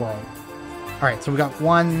for each world. Alright, so we got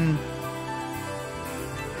 1,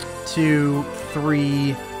 2,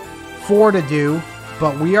 3, 4 to do.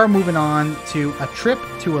 But we are moving on to a trip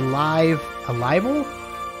to Alivel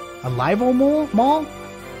Mall?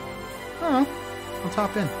 I don't know. Let's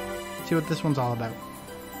hop in. See what this one's all about.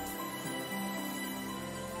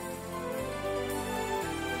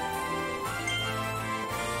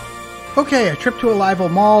 Okay, a trip to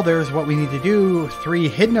Alivel Mall. There's what we need to do. 3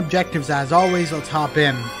 hidden objectives as always. Let's hop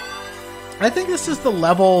in. I think this is the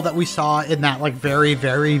level that we saw in that, like, very,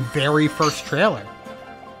 very, very first trailer.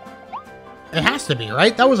 It has to be,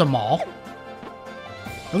 right? That was a mall.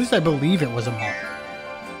 At least I believe it was a mall.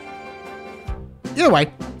 Either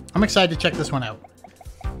way, I'm excited to check this one out.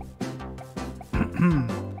 Boom,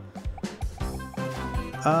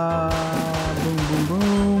 boom,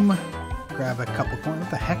 boom. Grab a couple coins. What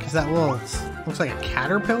the heck is that little... Looks like a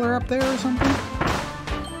caterpillar up there or something?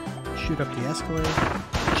 Shoot up the escalator.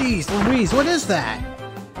 Jeez Louise, what is that?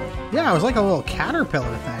 Yeah, it was like a little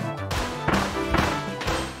caterpillar thing.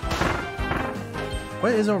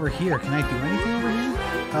 What is over here? Can I do anything over here?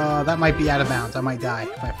 That might be out of bounds. I might die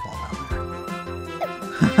if I fall down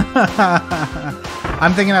there.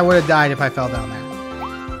 I'm thinking I would have died if I fell down there.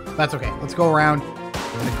 That's okay. Let's go around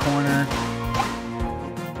the corner.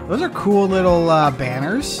 Those are cool little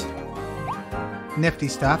banners. Nifty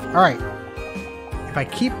stuff. Alright. If I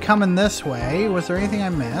keep coming this way, was there anything I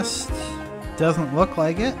missed? Doesn't look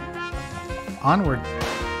like it. Onward.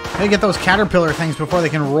 They get those caterpillar things before they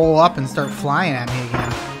can roll up and start flying at me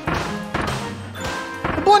again.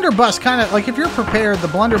 The blunderbuss kind of, like, if you're prepared, the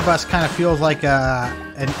blunderbuss kind of feels like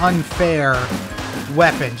an unfair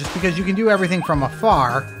weapon, just because you can do everything from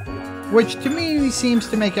afar, which to me seems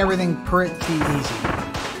to make everything pretty easy.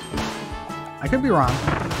 I could be wrong.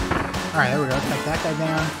 Alright, there we go. Take that guy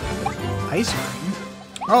down. Ice cream.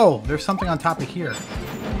 Oh, there's something on top of here.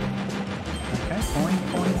 Okay, coin,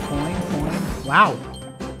 coin, coin, coin. Wow.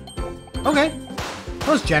 Okay. That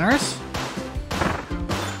was generous.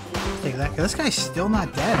 Take that. This guy's still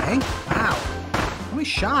not dead, eh? Wow. How many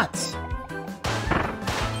shots?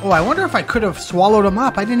 Oh, I wonder if I could have swallowed him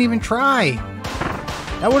up. I didn't even try.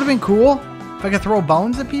 That would have been cool. If I could throw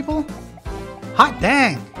bones at people. Hot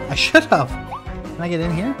dang. I should have. Can I get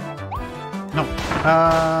in here? No.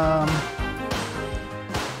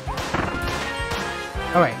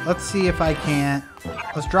 Alright, let's see if I can't.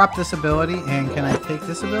 Let's drop this ability, and can I take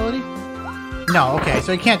this ability? No, okay,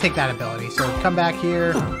 so you can't take that ability. So come back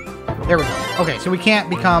here. There we go. Okay, so we can't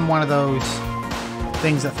become one of those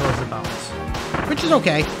things that throws the bones. Which is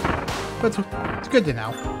okay. But it's good to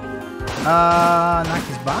know. Knock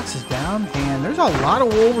these boxes down, and there's a lot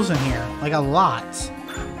of wolves in here. Like, a lot.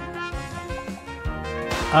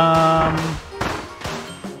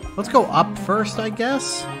 Let's go up first, I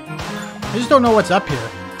guess. I just don't know what's up here.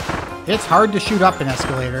 It's hard to shoot up an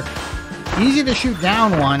escalator. Easy to shoot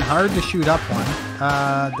down one, hard to shoot up one.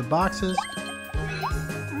 The boxes.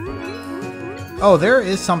 Oh, there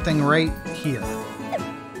is something right here.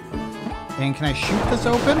 And can I shoot this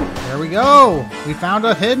open? There we go! We found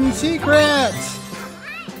a hidden secret!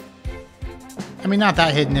 I mean, not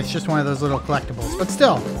that hidden, it's just one of those little collectibles. But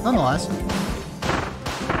still, nonetheless.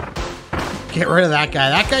 Get rid of that guy.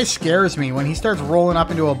 That guy scares me when he starts rolling up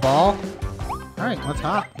into a ball. Alright, let's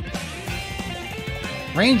hop.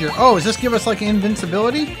 Ranger. Oh, does this give us, like,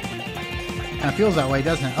 invincibility? Kind of feels that way,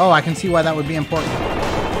 doesn't it? Oh, I can see why that would be important.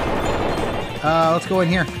 Let's go in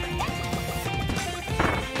here.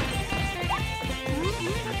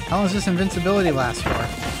 How long does this invincibility last for?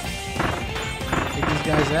 Take these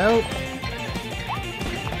guys out.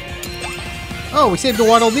 Oh, we saved the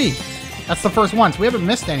Waddle Dee. That's the first one, so we haven't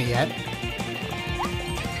missed any yet.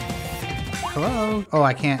 Hello? Oh,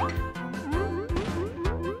 I can't.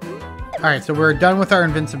 Alright, so we're done with our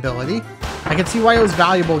invincibility. I can see why it was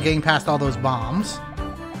valuable getting past all those bombs.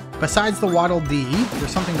 Besides the Waddle Dee,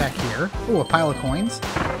 there's something back here. Oh, a pile of coins.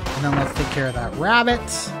 And then let's take care of that rabbit.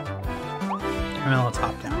 And then let's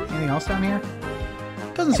hop down. Anything else down here?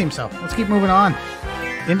 Doesn't seem so. Let's keep moving on.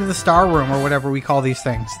 Into the star room, or whatever we call these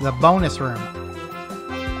things. The bonus room.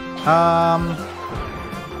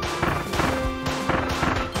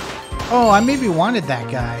 Oh, I maybe wanted that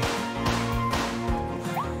guy.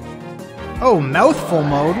 Oh, mouthful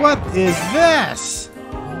mode. What is this?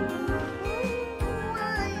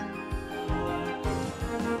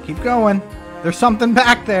 Keep going. There's something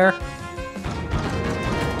back there.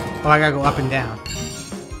 Oh, I gotta go up and down.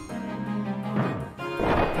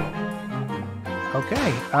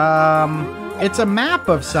 Okay. It's a map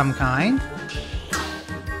of some kind.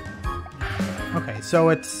 Okay, so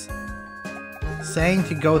it's saying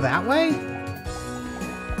to go that way?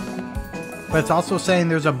 But it's also saying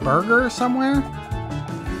there's a burger somewhere?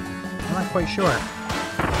 I'm not quite sure.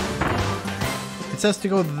 It says to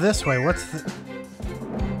go this way. What's the...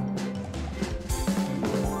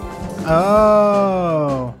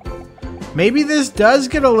 Oh. Maybe this does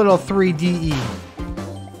get a little 3DE.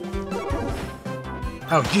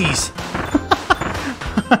 Oh, jeez.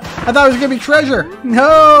 I thought it was going to be treasure.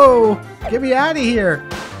 No! Get me out of here.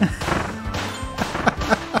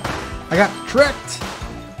 I got tricked.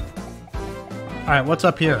 Alright, what's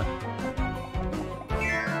up here?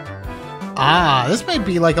 Ah, this might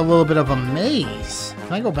be like a little bit of a maze.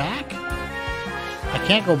 Can I go back? I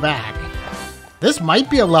can't go back. This might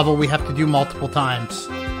be a level we have to do multiple times.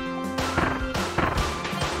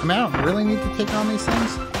 I mean, I don't really need to take on these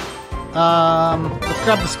things. Let's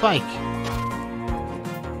grab the spike.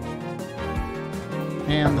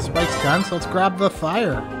 And the spike's done, so let's grab the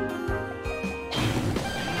fire.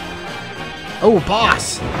 Oh,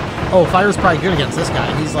 boss! Oh, fire's probably good against this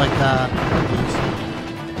guy. He's like,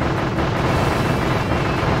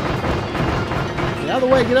 Get out of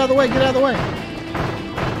the way, get out of the way, get out of the way!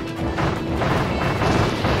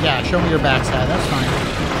 Yeah, show me your backside, that's fine.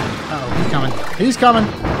 Uh-oh, he's coming. He's coming!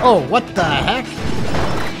 Oh, what the heck?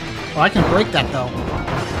 Oh, I can break that, though.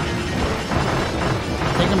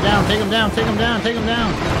 Take him down, take him down, take him down, take him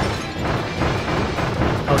down!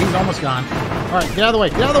 Oh, he's almost gone. Alright, get out of the way,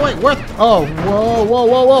 get out of the way! What? Oh, whoa, whoa,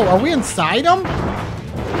 whoa, whoa! Are we inside him?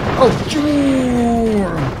 Oh,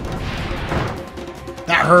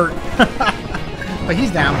 That hurt. But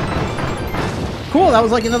he's down. Cool, that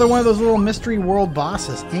was like another one of those little mystery world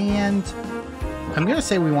bosses. And I'm going to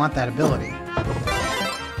say we want that ability.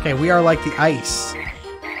 Okay, we are like the ice.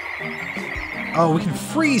 Oh, we can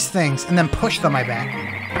freeze things and then push them, I bet.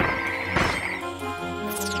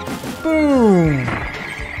 Boom!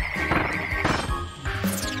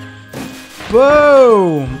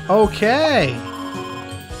 Boom! Okay.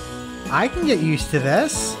 I can get used to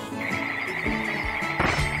this.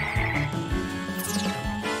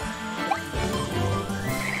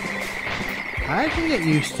 I can get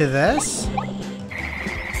used to this.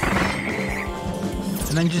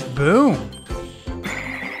 And then just boom.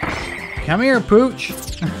 Come here, Pooch.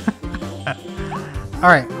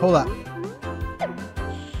 Alright, hold up.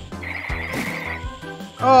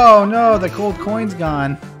 Oh no, the gold coin's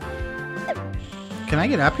gone. Can I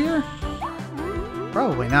get up here?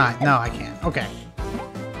 Probably not. No, I can't. Okay.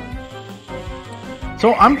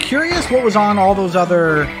 So I'm curious what was on all those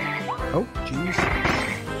other... Oh, jeez.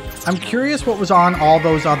 I'm curious what was on all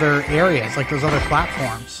those other areas, like those other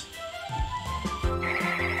platforms.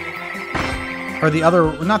 Or the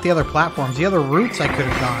other... Not the other platforms, the other routes I could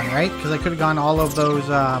have gone, right? Because I could have gone all of those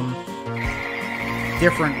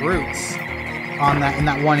different routes on that in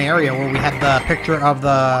that one area where we had the picture of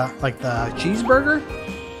the, like, the cheeseburger.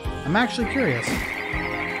 I'm actually curious.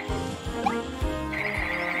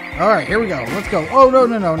 Alright, here we go. Let's go. Oh, no,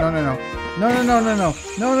 no, no, no, no, no. No, no, no, no, no.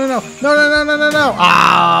 No, no, no. No, no, no, no, no, no.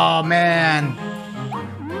 Oh, man.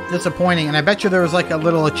 Disappointing. And I bet you there was, like, a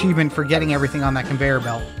little achievement for getting everything on that conveyor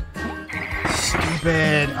belt.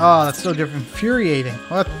 Stupid. Oh, that's so different. Infuriating.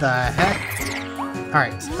 What the heck?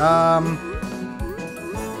 Alright.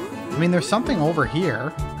 I mean, there's something over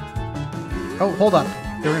here. Oh, hold up.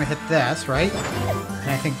 They're gonna hit this, right?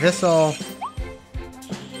 And I think this'll...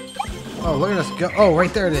 Oh, look at us go. Oh,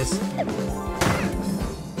 right there it is.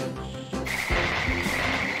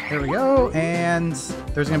 There we go. And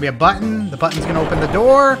there's gonna be a button. The button's gonna open the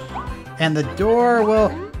door. And the door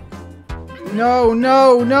will... No,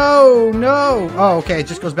 no, no, no. Oh, okay. It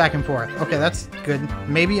just goes back and forth. Okay, that's good.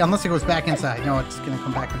 Maybe, unless it goes back inside. No, it's gonna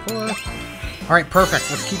come back and forth. Alright, perfect.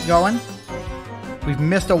 Let's keep going. We've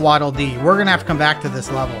missed a Waddle Dee. We're going to have to come back to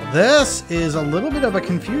this level. This is a little bit of a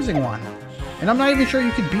confusing one. And I'm not even sure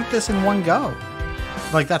you could beat this in one go.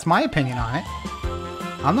 Like, that's my opinion on it.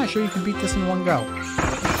 I'm not sure you could beat this in one go.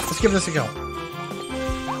 Let's give this a go.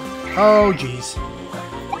 Oh, jeez.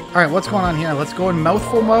 Alright, what's going on here? Let's go in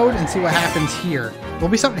mouthful mode and see what happens here. There'll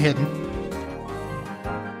be something hidden.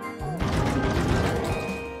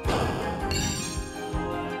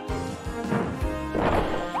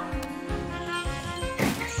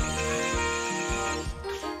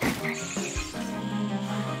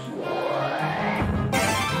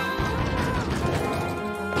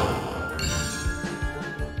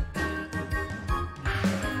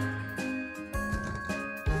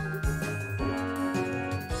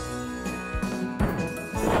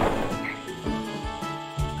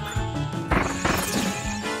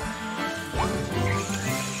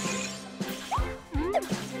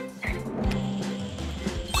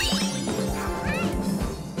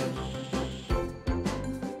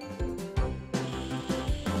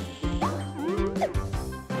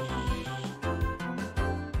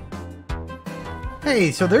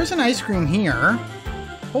 Hey, so there's an ice cream here.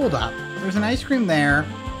 Hold up. There's an ice cream there.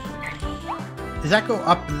 Does that go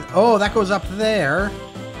up? Oh, that goes up there.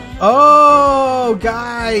 Oh,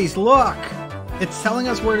 guys, look. It's telling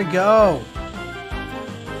us where to go.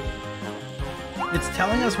 It's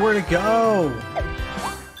telling us where to go.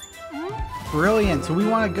 Brilliant. So we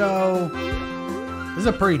want to go... This is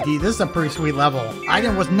a pretty deep, this is a pretty sweet level. I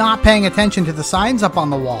was not paying attention to the signs up on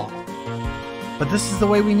the wall. But this is the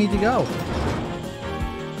way we need to go.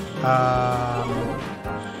 Oh,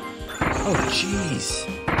 jeez.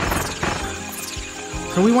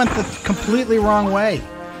 So we went the completely wrong way.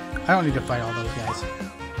 I don't need to fight all those guys.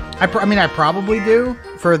 I mean, I probably do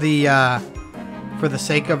for the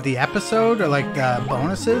sake of the episode or like the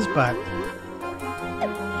bonuses, but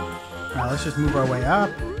let's just move our way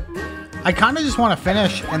up. I kind of just want to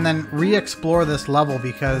finish and then re-explore this level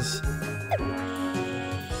because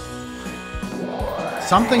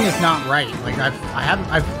something is not right. Like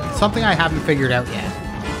something I haven't figured out yet.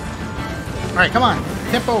 All right, come on,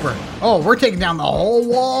 tip over. Oh, we're taking down the whole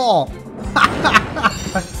wall.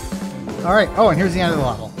 All right. Oh, and here's the end of the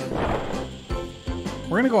level.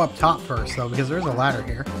 We're gonna go up top first, though, because there's a ladder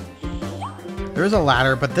here. There's a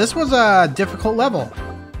ladder, but this was a difficult level.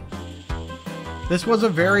 This was a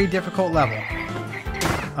very difficult level.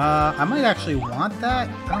 I might actually want that.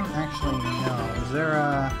 I don't actually know. Is there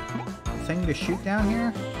a thing to shoot down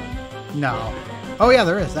here? No. Oh yeah,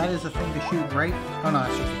 there is. That is a thing to shoot, right? Oh no,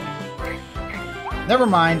 that's just a thing. Never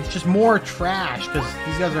mind. It's just more trash because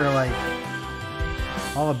these guys are like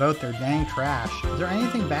all about their dang trash. Is there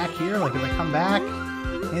anything back here? Like if I come back,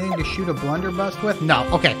 anything to shoot a blunderbuss with? No.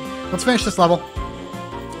 Okay, let's finish this level,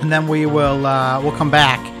 and then we will we'll come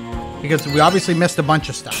back because we obviously missed a bunch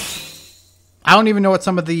of stuff. I don't even know what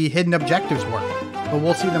some of the hidden objectives were, but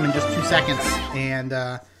we'll see them in just 2 seconds. And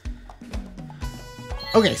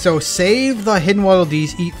okay, so save the hidden Waddle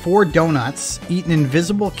Dees, eat 4 donuts, eat an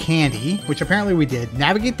invisible candy, which apparently we did,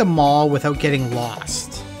 navigate the mall without getting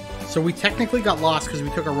lost. So we technically got lost because we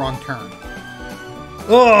took a wrong turn.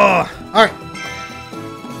 Ugh! Alright.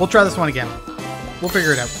 We'll try this one again. We'll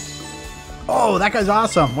figure it out. Oh, that guy's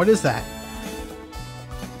awesome. What is that?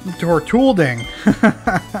 Tortulding.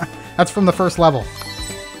 That's from the first level.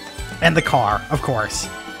 And the car, of course.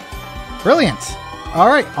 Brilliant.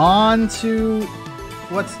 Alright, on to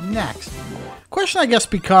what's next. Question, I guess,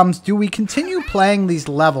 becomes, do we continue playing these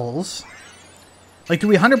levels? Like, do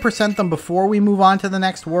we 100% them before we move on to the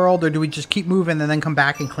next world, or do we just keep moving and then come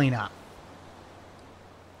back and clean up?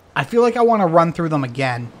 I feel like I want to run through them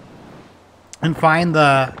again and find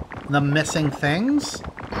the missing things.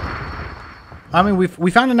 I mean,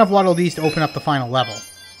 we found enough Waddle Dees to open up the final level.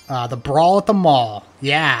 The Brawl at the Mall.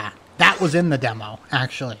 Yeah, that was in the demo,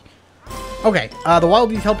 actually. Okay, the Waddle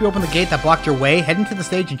Dees help you open the gate that blocked your way. Head into the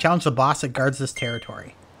stage and challenge the boss that guards this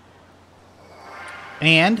territory.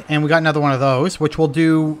 And we got another one of those, which we'll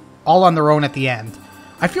do all on their own at the end.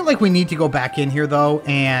 I feel like we need to go back in here, though,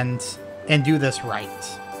 and do this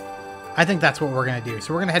right. I think that's what we're going to do.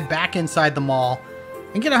 So we're going to head back inside the mall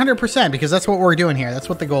and get 100%, because that's what we're doing here. That's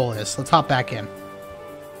what the goal is. Let's hop back in.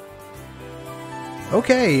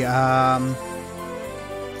 Okay, alright,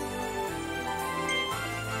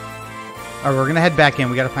 we're going to head back in.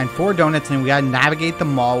 We got to find 4 donuts, and we got to navigate the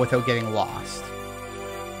mall without getting lost.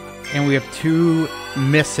 And we have 2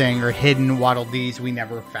 missing or hidden Waddle Dees we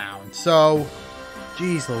never found. So,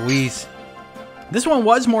 geez Louise. This one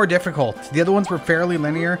was more difficult. The other ones were fairly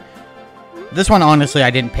linear. This one, honestly,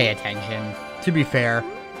 I didn't pay attention. To be fair,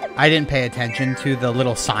 I didn't pay attention to the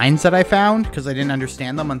little signs that I found because I didn't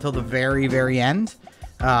understand them until the very, very end.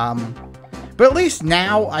 But at least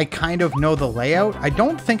now I kind of know the layout. I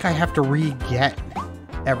don't think I have to re-get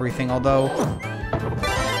everything, although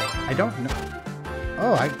I don't know.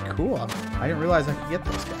 Oh, cool. I didn't realize I could get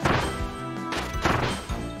this guy.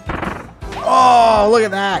 Oh, look at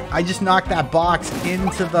that. I just knocked that box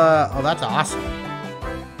into the... Oh, that's awesome.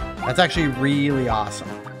 That's actually really awesome.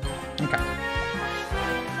 Okay.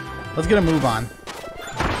 Let's get a move on.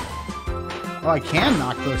 Oh, I can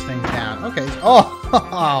knock those things down. Okay. Oh,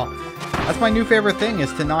 that's my new favorite thing,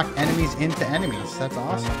 is to knock enemies into enemies. That's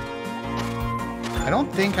awesome. I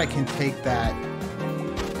don't think I can take that...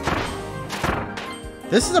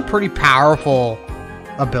 This is a pretty powerful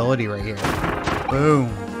ability right here. Boom.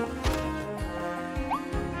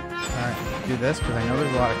 Alright, do this because I know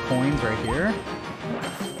there's a lot of coins right here.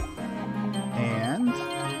 And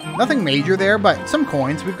nothing major there, but some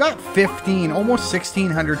coins. We've got 15, almost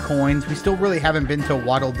 1,600 coins. We still really haven't been to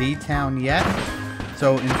Waddle Dee Town yet.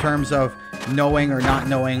 So in terms of knowing or not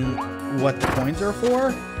knowing what the coins are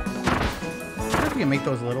for, I wonder if we can make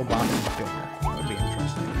those little boxes bigger. That would be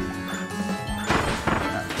interesting.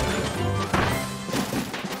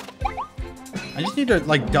 I just need to,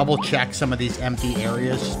 like, double check some of these empty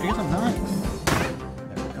areas just because I'm not...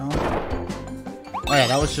 There we go. Oh yeah,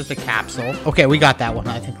 that was just a capsule. Okay, we got that one,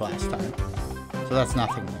 I think, last time. So that's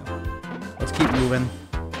nothing new. Let's keep moving.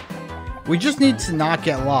 We just need to not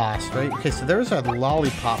get lost, right? Okay, so there's a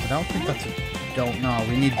lollipop. I don't think that's a... Don't know.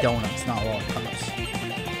 We need donuts, not lollipops.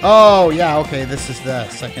 Oh, yeah, okay, this is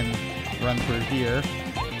this. I can run through here.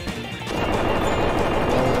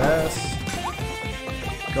 Blow this.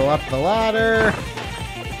 Go up the ladder.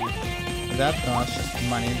 That's no, it's just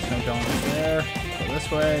money. There's no donuts there. Go this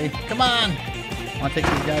way. Come on! I want to take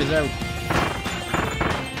these guys out.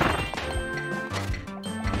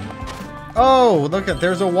 Oh, look at,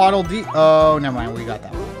 there's a Waddle Dee. Oh, never mind. We got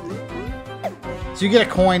that one. So you get a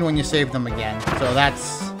coin when you save them again. So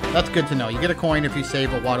that's good to know. You get a coin if you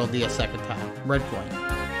save a Waddle Dee a second time. Red coin.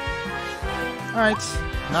 Alright.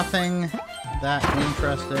 Nothing that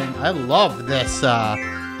interesting. I love this, what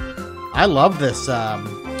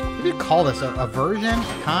do you call this? A version?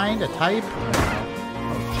 A kind? A type? Oh,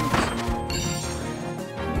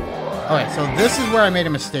 jeez. Okay, so this is where I made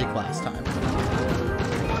a mistake last time.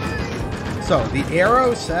 So, the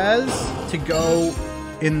arrow says to go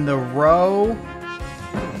in the row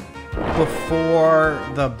before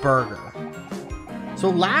the burger. So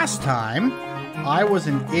last time, I was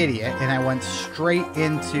an idiot and I went straight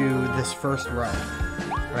into this first row.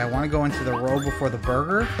 But I want to go into the row before the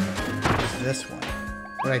burger, which is this one.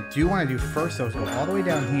 What I do want to do first, though, is go all the way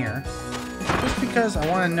down here. Just because I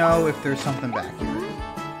want to know if there's something back here.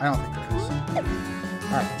 I don't think there is.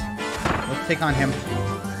 Alright. Let's take on him.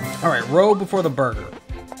 Alright, row before the burger.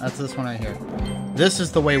 That's this one right here. This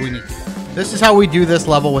is the way we need to go. This is how we do this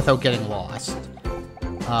level without getting lost.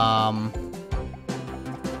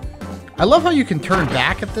 I love how you can turn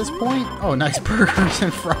back at this point. Oh, nice burgers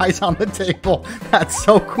and fries on the table. That's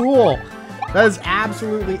so cool. That is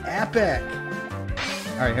absolutely epic.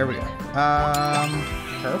 Alright, here we go.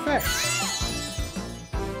 Perfect.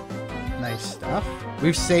 Nice stuff.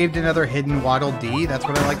 We've saved another hidden Waddle Dee. That's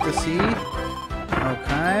what I like to see.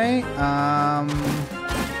 Okay.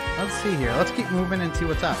 Let's see here. Let's keep moving and see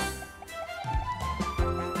what's up.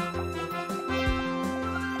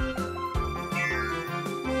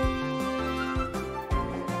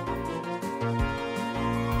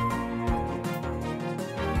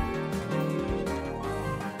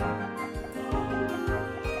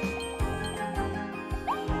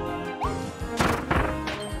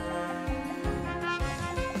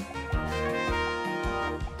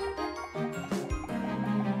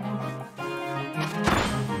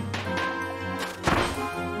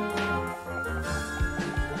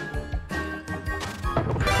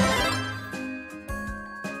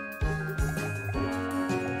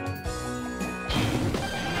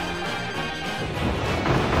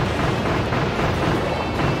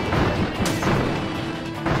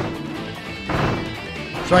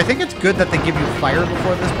 So I think it's good that they give you fire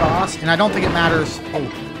before this boss, and I don't think it matters.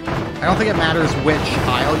 I don't think it matters which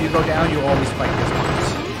aisle you go down. You always fight this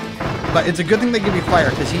boss. But it's a good thing they give you fire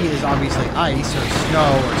because he is obviously ice or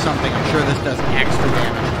snow or something. I'm sure this does extra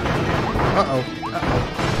damage.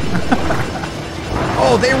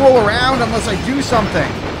 Oh, they roll around unless I do something.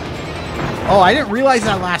 Oh, I didn't realize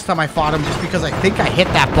that last time I fought him just because I think I hit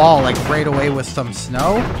that ball like right away with some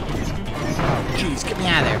snow. Oh, jeez, get me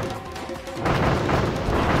out of there.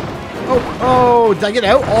 Oh, did I get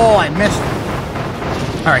out? Oh, I missed.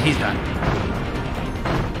 Alright, he's done.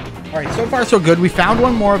 Alright, so far so good. We found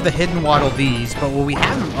one more of the hidden Waddle Dees, but what we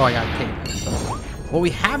haven't... Oh, I got tape. What we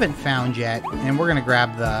haven't found yet, and we're going to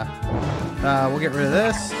grab the... we'll get rid of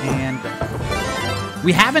this, and grab it.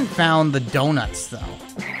 We haven't found the donuts, though.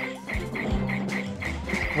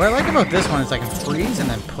 What I like about this one is I can freeze and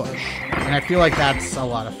then push. And I feel like that's a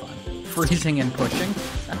lot of fun. Freezing and pushing.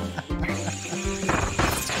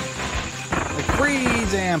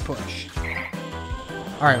 Freeze and push.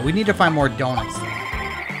 Alright, we need to find more donuts.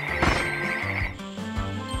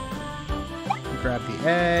 Grab the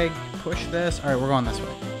egg. Push this. Alright, we're going this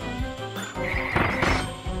way.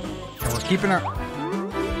 And we're keeping our...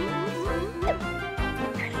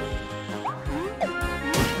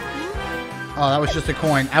 Oh, that was just a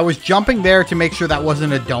coin. I was jumping there to make sure that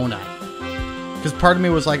wasn't a donut. Because part of me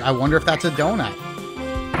was like, I wonder if that's a donut.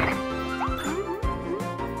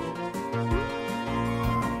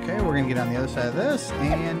 We're going to get on the other side of this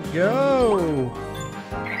and go.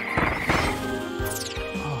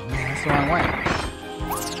 Oh, man, that's the wrong way.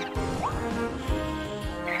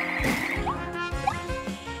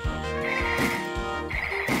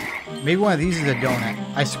 Maybe one of these is a donut.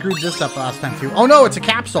 I screwed this up last time, too. Oh, no, it's a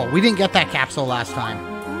capsule. We didn't get that capsule last time.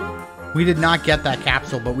 We did not get that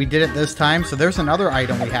capsule, but we did it this time. So there's another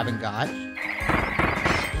item we haven't got.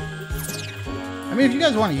 I mean, if you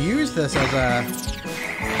guys want to use this as a...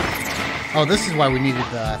 Oh, this is why we needed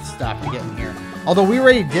the stuff to get in here. Although we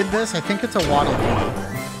already did this, I think it's a Waddle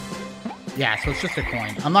Dee. Yeah, so it's just a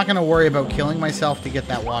coin. I'm not going to worry about killing myself to get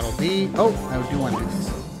that Waddle Dee. Oh, I do want to do this.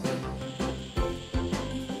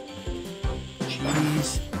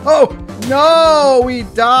 Jeez. Oh, no! We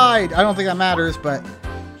died! I don't think that matters, but...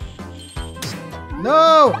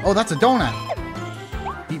 No! Oh, that's a donut.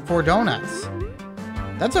 Eat 4 donuts.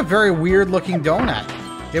 That's a very weird-looking donut.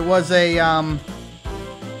 It was a,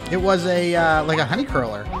 like a honey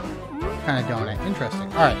curler kind of donut.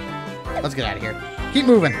 Interesting. All right, let's get out of here. Keep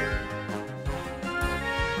moving.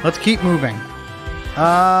 Let's keep moving.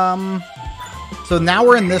 So now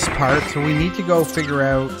we're in this part, so we need to go figure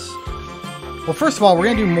out... Well, first of all, we're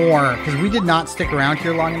going to do more, because we did not stick around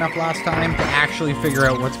here long enough last time to actually figure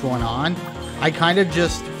out what's going on. I kind of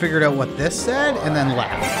just figured out what this said and then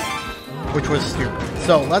left, which was stupid.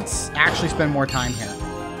 So let's actually spend more time here.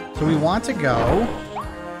 So we want to go...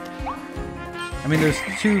 I mean, there's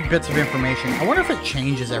 2 bits of information. I wonder if it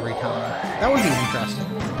changes every time. That would be interesting.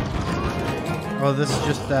 Oh, this is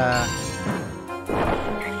just an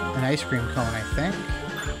ice cream cone, I think.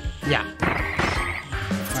 Yeah.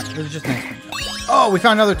 Alright, this is just an ice cream cone. Oh, we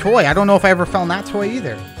found another toy. I don't know if I ever found that toy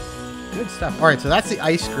either. Good stuff. All right, so that's the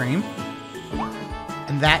ice cream.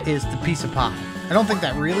 And that is the piece of pie. I don't think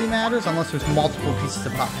that really matters unless there's multiple pieces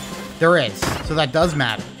of pie. There is, so that does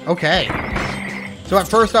matter. Okay. So at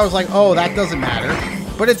first I was like, oh, that doesn't matter.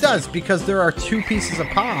 But it does, because there are 2 pieces of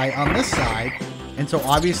pie on this side. And so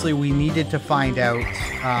obviously we needed to find out...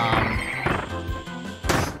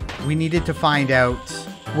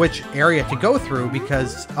 which area to go through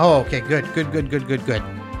because... Oh, okay, good. Good. I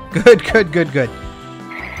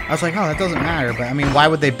was like, oh, that doesn't matter. But, I mean, why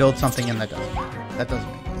would they build something in that doesn't matter? That doesn't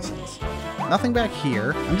make any sense. Nothing back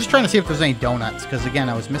here. I'm just trying to see if there's any donuts, because, again,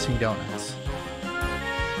 I was missing donuts.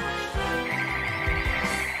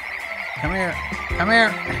 Come here.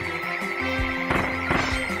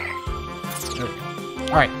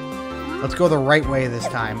 Alright. Let's go the right way this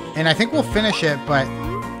time. And I think we'll finish it, but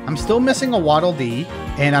I'm still missing a Waddle Dee,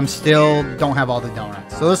 and I'm still don't have all the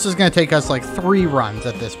donuts. So this is going to take us like 3 runs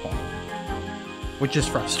at this point, which is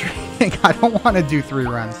frustrating. I don't want to do 3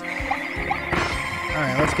 runs.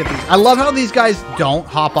 Alright, let's get these. I love how these guys don't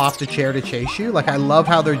hop off the chair to chase you. Like, I love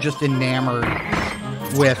how they're just enamored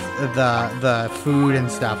with the food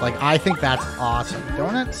and stuff. Like, I think that's awesome.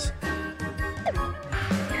 Donuts?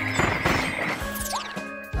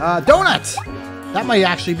 Donuts! That might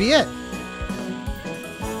actually be it.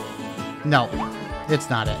 No, it's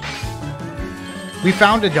not it. We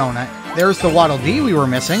found a donut. There's the Waddle Dee we were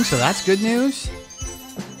missing, so that's good news.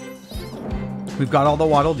 We've got all the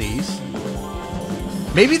Waddle Dees.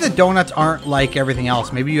 Maybe the donuts aren't like everything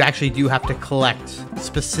else. Maybe you actually do have to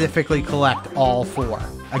specifically collect all 4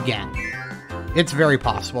 again. It's very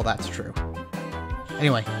possible that's true.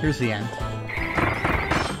 Anyway, here's the end.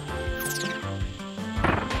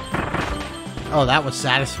 Oh, that was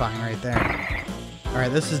satisfying right there.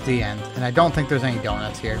 Alright, this is the end. And I don't think there's any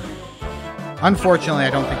donuts here. Unfortunately, I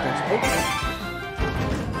don't think there's...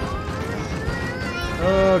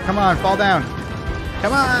 Oh, come on, fall down.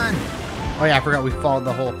 Come on! Oh yeah, I forgot we followed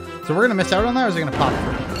the hole. So we're going to miss out on that, or is it going to pop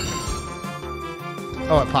through?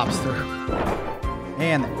 Oh, it pops through.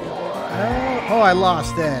 And there we go. Oh, I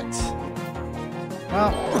lost it.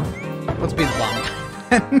 Well, let's be the bomb.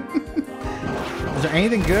 Is there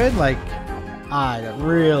anything good? Like, I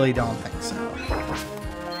really don't think so.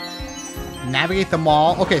 Navigate the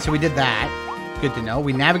mall. Okay, so we did that. Good to know.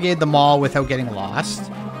 We navigated the mall without getting lost,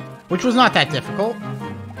 which was not that difficult.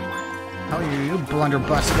 How are you,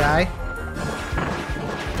 blunderbuss guy?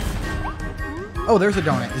 Oh, there's a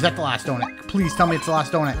donut. Is that the last donut? Please tell me it's the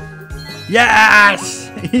last donut. Yes!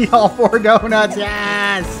 Eat all 4 donuts.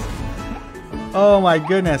 Yes! Oh my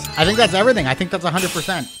goodness. I think that's everything. I think that's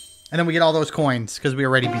 100%. And then we get all those coins because we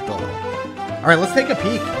already beat the level. All right, let's take a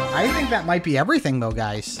peek. I think that might be everything though,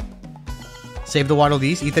 guys. Save the Waddle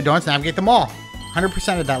Dees, eat the donuts, navigate them all.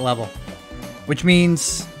 100% at that level. Which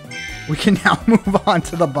means we can now move on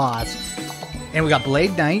to the boss. And we got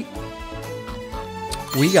Blade Knight.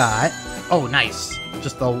 We got... Oh, nice.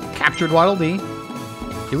 Just the captured Waddle Dee.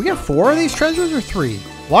 Did we get 4 of these treasures or 3?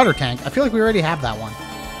 Water tank. I feel like we already have that one.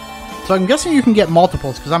 So I'm guessing you can get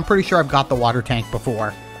multiples because I'm pretty sure I've got the water tank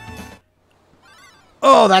before.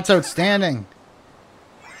 Oh, that's outstanding.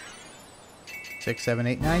 6, 7,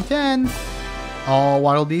 8, 9, 10. All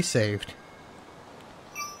Waddle Dee saved.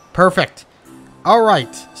 Perfect. All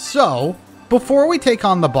right. So before we take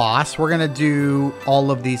on the boss, we're going to do all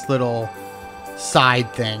of these little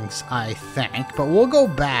side things, I think. But we'll go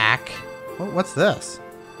back. Oh, what's this?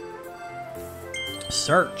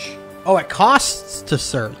 Search. Oh, it costs to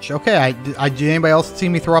search. Okay, did anybody else see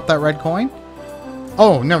me throw up that red coin?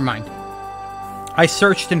 Oh, never mind. I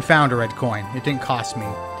searched and found a red coin. It didn't cost me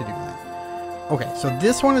to do that. Okay, so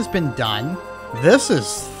this one has been done. This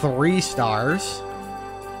is 3 stars.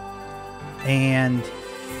 And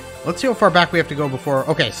let's see how far back we have to go before...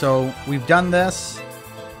 Okay, so we've done this.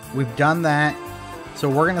 We've done that. So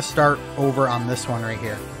we're going to start over on this one right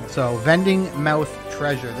here. So, Vending Mouth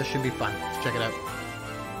Treasure. This should be fun. Let's check it out.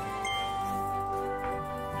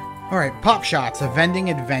 Alright, Pop Shots, a vending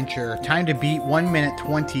adventure. Time to beat 1 minute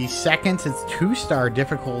 20 seconds. It's 2-star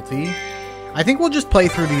difficulty. I think we'll just play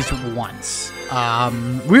through these once.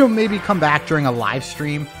 We'll maybe come back during a live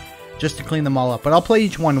stream just to clean them all up. But I'll play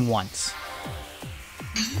each one once.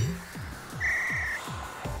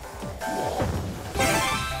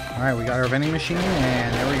 Alright, we got our vending machine,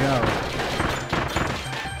 and there we go.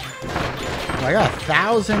 Oh, I got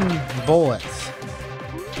 1,000 bullets.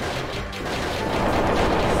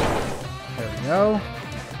 There we go.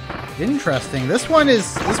 Interesting. This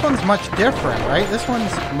one's much different, right? This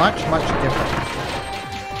one's much different.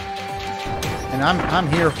 And I'm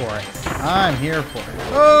here for it. I'm here for it.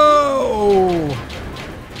 Oh!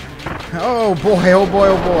 Oh, Oh boy, oh boy,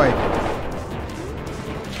 oh boy.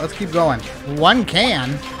 Let's keep going. One can?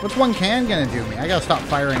 What's one can gonna do me? I gotta stop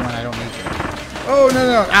firing when I don't need to. Oh, no,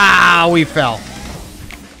 no. Ah, we fell.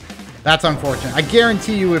 That's unfortunate. I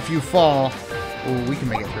guarantee you if you fall... Ooh, we can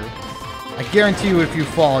make it through. I guarantee you if you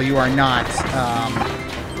fall, you are not...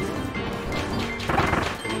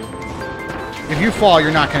 if you fall,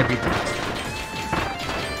 you're not going to beat the rest.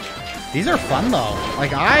 These are fun, though.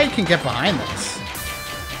 Like, I can get behind this.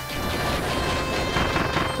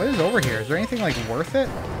 What is over here? Is there anything, like, worth it?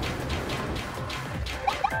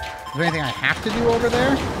 Is there anything I have to do over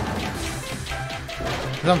there?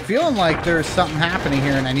 Because I'm feeling like there's something happening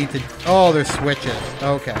here and I need to... Oh, there's switches.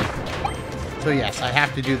 Okay. So, yes, I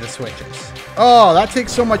have to do the switches. Oh, that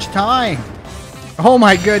takes so much time. Oh,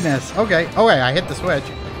 my goodness. Okay. Okay, I hit the switch.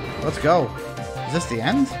 Let's go. Is this the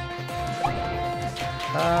end?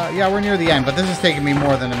 Yeah, we're near the end, but this is taking me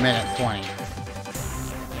more than a minute 20.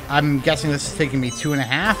 I'm guessing this is taking me 2.5.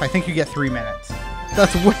 I think you get 3 minutes.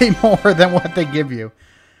 That's way more than what they give you.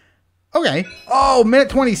 Okay. Oh, minute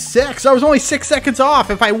 26. I was only 6 seconds off.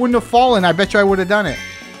 If I wouldn't have fallen, I bet you I would have done it.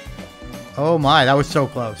 Oh my, that was so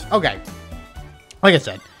close. Okay. Like I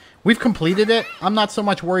said, we've completed it. I'm not so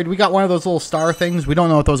much worried. We got one of those little star things. We don't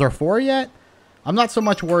know what those are for yet. I'm not so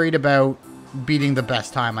much worried about beating the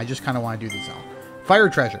best time. I just kind of want to do these all. Fire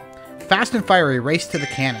treasure. Fast and fiery, race to the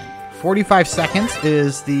cannon. 45 seconds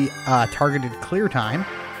is the targeted clear time.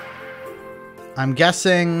 I'm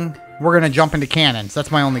guessing... We're going to jump into cannons. That's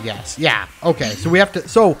my only guess. Yeah. Okay. So we have to...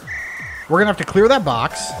 So, we're going to have to clear that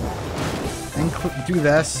box. And do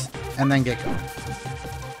this. And then get going.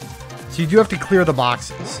 So you do have to clear the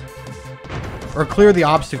boxes. Or clear the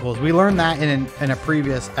obstacles. We learned that in a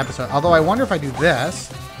previous episode. Although I wonder if I do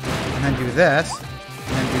this. And then do this.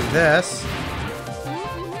 And then do this.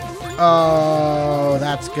 Oh,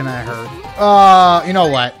 that's going to hurt. You know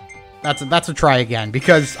what? That's a try again.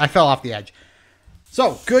 Because I fell off the edge.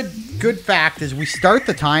 So, good fact is we start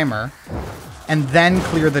the timer and then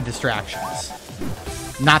clear the distractions.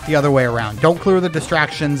 Not the other way around. Don't clear the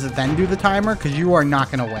distractions and then do the timer because you are not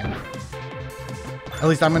going to win. At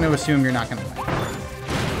least I'm going to assume you're not going to win.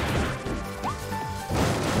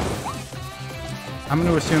 I'm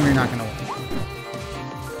going to assume you're not going to win.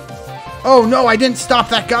 Oh no, I didn't stop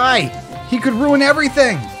that guy. He could ruin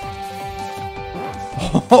everything.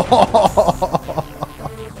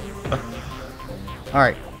 All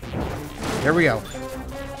right, here we go.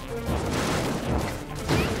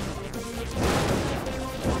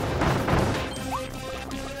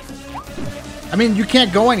 I mean, you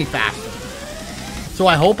can't go any faster. So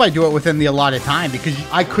I hope I do it within the allotted time because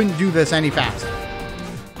I couldn't do this any faster.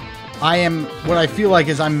 What I feel like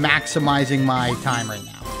is I'm maximizing my time right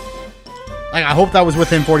now. Like, I hope that was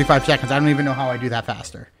within 45 seconds. I don't even know how I do that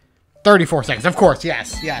faster. 34 seconds, of course,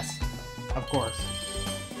 yes, of course.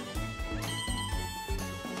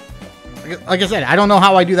 Like I said, I don't know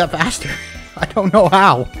how I do that faster. I don't know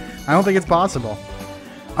how. I don't think it's possible.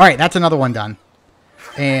 All right, that's another one done.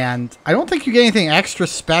 And I don't think you get anything extra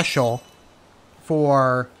special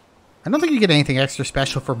for... I don't think you get anything extra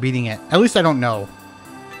special for beating it. At least I don't know.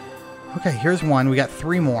 Okay, here's one. We got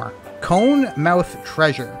 3 more. Cone Mouth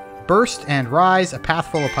Treasure. Burst and rise, a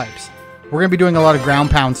path full of pipes. We're going to be doing a lot of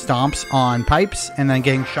ground pound stomps on pipes and then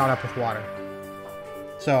getting shot up with water.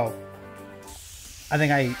 So, I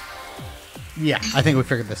think we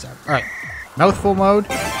figured this out. All right, mouthful mode,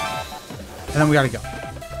 and then we got to go.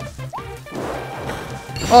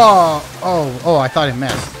 Oh, I thought it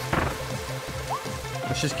missed.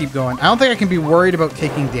 Let's just keep going. I don't think I can be worried about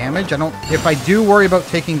taking damage. If I do worry about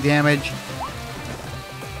taking damage,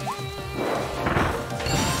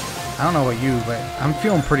 I don't know about you, but I'm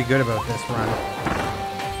feeling pretty good about this run.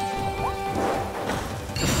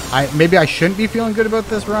 Maybe I shouldn't be feeling good about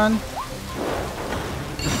this run.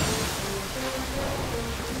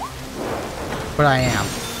 But I am.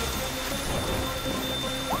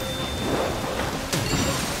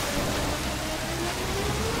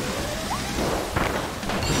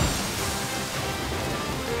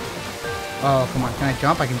 Oh, come on. Can I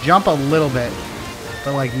jump? I can jump a little bit,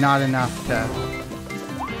 but like not enough to...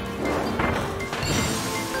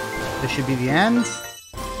 This should be the end.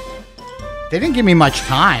 They didn't give me much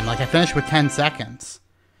time. Like, I finished with 10 seconds.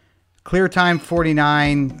 Clear time,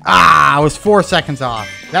 49. Ah, I was 4 seconds off.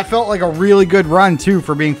 That felt like a really good run, too,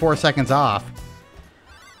 for being 4 seconds off.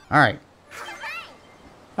 All right.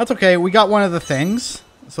 That's okay. We got one of the things.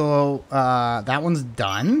 So, that one's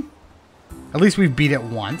done. At least we've beat it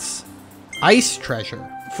once. Ice treasure.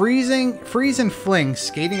 Freeze and fling,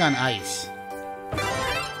 skating on ice.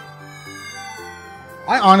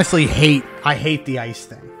 I honestly hate the ice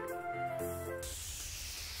thing.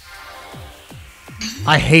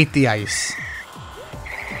 I hate the ice.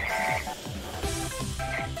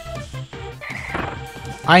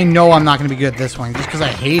 I know I'm not going to be good at this one just because I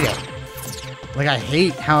hate it. Like, I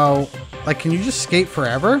hate how... Like, can you just skate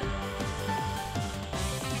forever?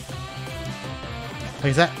 Like,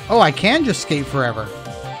 is that... Oh, I can just skate forever.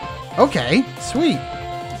 Okay, sweet.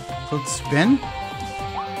 So let's spin.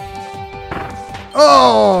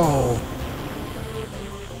 Oh!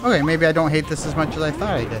 Okay, maybe I don't hate this as much as I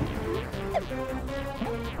thought I did.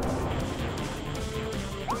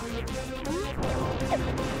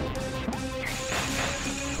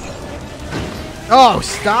 Oh,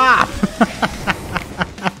 stop!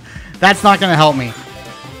 That's not gonna help me.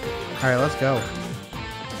 Alright, let's go.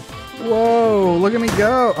 Whoa, look at me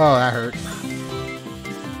go! Oh, that hurt.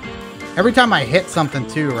 Every time I hit something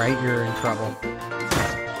too, right, you're in trouble.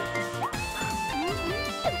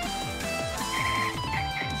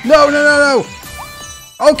 No, no, no,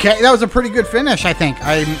 no! Okay, that was a pretty good finish, I think.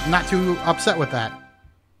 I'm not too upset with that.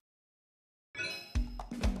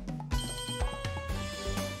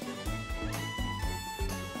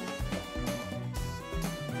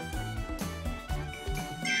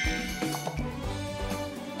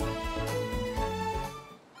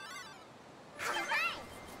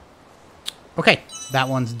 Okay, that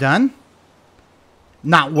one's done.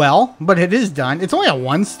 Not well, but it is done. It's only a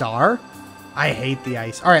 1 star. I hate the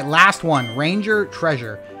ice. All right, last one. Ranger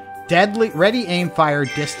Treasure. Deadly, ready, aim, fire,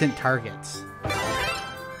 distant targets.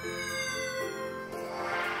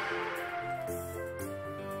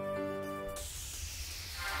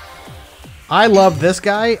 I love this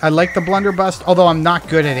guy. I like the blunderbuss, although I'm not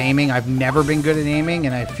good at aiming. I've never been good at aiming,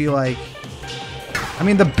 and I feel like... I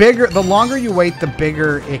mean, the longer you wait, the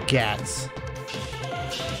bigger it gets.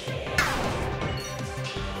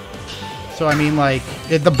 So, I mean, like,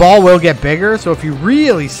 the ball will get bigger, so if you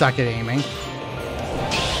really suck at aiming...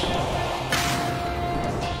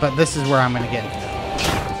 But this is where I'm going to get into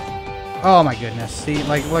it. Oh, my goodness. See,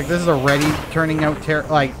 like, look, this is already turning out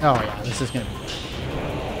like, oh, yeah, this is going to be...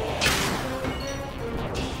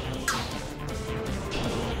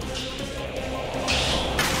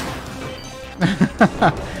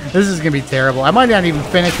 This is going to be terrible. I might not even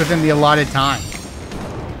finish within the allotted time.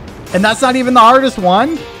 And that's not even the hardest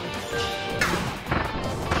one?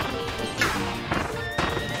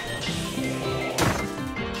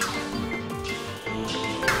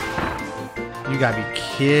 You gotta be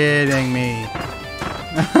kidding me.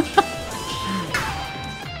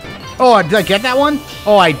 Oh, did I get that one?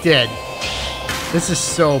 Oh, I did. This is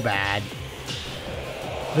so bad.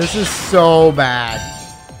 This is so bad.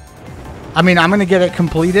 I mean, I'm going to get it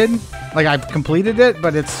completed. Like, I've completed it,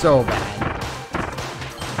 but it's so bad.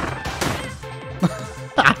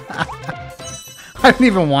 I don't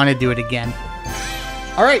even want to do it again.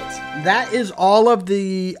 All right. That is all of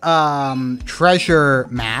the treasure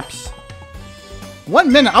maps.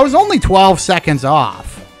 1 minute. I was only 12 seconds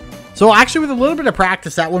off. So, actually, with a little bit of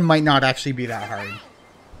practice, that one might not actually be that hard.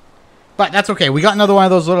 But that's okay. We got another one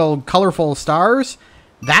of those little colorful stars.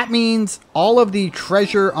 That means all of the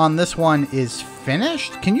treasure on this one is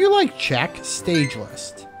finished. Can you, like, check stage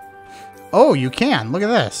list? Oh, you can. Look at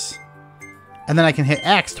this. And then I can hit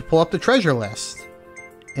X to pull up the treasure list.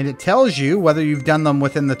 And it tells you whether you've done them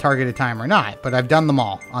within the targeted time or not. But I've done them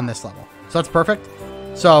all on this level. So that's perfect.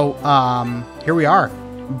 So, here we are.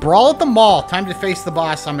 Brawl at the mall. Time to face the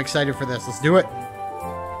boss. I'm excited for this. Let's do it.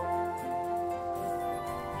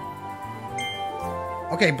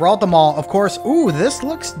 Okay, Brawl at the mall, of course. Ooh, this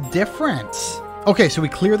looks different. Okay, so we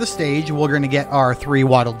clear the stage. We're going to get our 3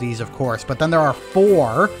 Waddle Dees, of course. But then there are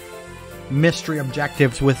 4 mystery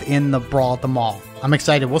objectives within the Brawl at the mall. I'm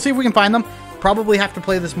excited. We'll see if we can find them. Probably have to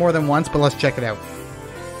play this more than once, but let's check it out.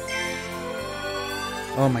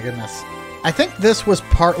 Oh my goodness. I think this was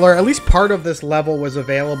or at least part of this level was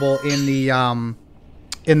available in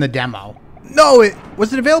the demo. No,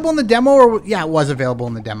 was it available in the demo? Or yeah, it was available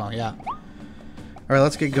in the demo, yeah. All right,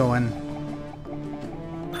 let's get going.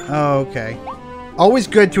 Oh, okay. Always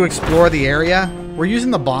good to explore the area. We're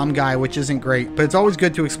using the bomb guy, which isn't great, but it's always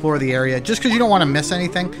good to explore the area just because you don't want to miss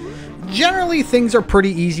anything. Generally, things are pretty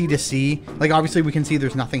easy to see. Like, obviously, we can see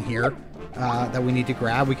there's nothing here that we need to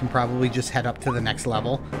grab. We can probably just head up to the next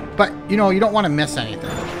level. But, you know, you don't want to miss anything.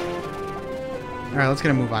 All right, let's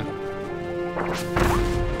get a move on.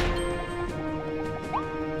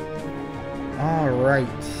 All right.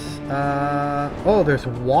 Oh, there's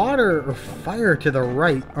water or fire to the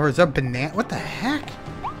right. Or is that banana? What the heck?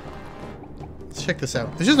 Let's check this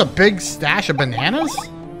out. There's just a big stash of bananas?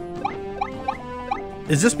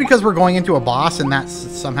 Is this because we're going into a boss and that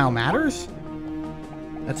somehow matters?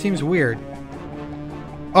 That seems weird.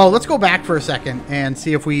 Oh, let's go back for a second and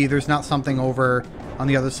see if there's not something over on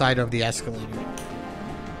the other side of the escalator.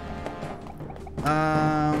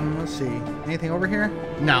 Let's see. Anything over here?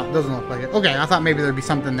 No, it doesn't look like it. Okay, I thought maybe there'd be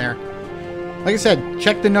something there. Like I said,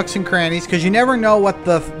 check the nooks and crannies, because you never know what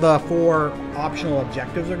the 4 optional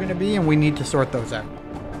objectives are going to be, and we need to sort those out.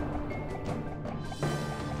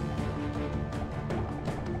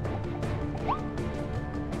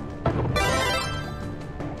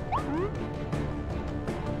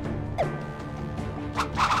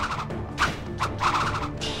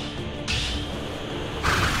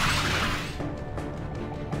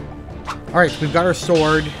 Alright, so we've got our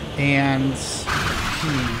sword, and...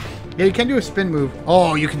 yeah, you can do a spin move.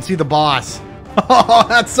 Oh, you can see the boss. Oh,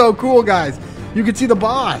 that's so cool, guys. You can see the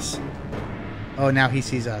boss. Oh, now he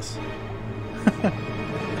sees us.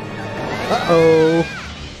 Uh-oh.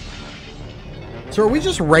 So are we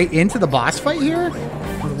just right into the boss fight here?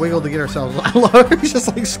 With wiggle to get ourselves... I love it. He's just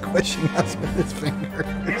like squishing us with his fingers.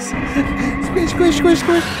 Squish, squish, squish,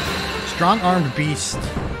 squish. Strong-armed beast.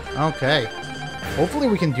 Okay. Hopefully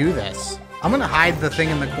we can do this. I'm going to hide the thing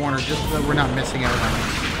in the corner just so that we're not missing out on it.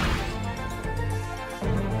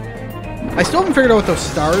 I still haven't figured out what those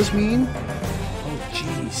stars mean. Oh,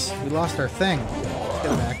 jeez. We lost our thing. Let's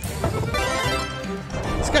get it back.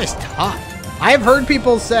 This guy's tough. I have heard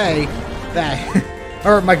people say that...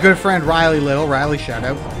 or my good friend Riley Little. Riley, shout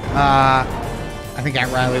out. I think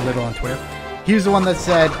at Riley Little on Twitter. He was the one that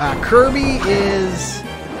said Kirby is...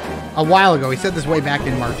 A while ago. He said this way back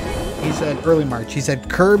in March. He said, early March, he said,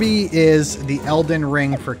 Kirby is the Elden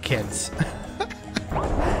Ring for kids.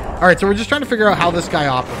 Alright, so we're just trying to figure out how this guy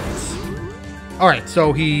operates. Alright,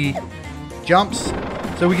 so he jumps.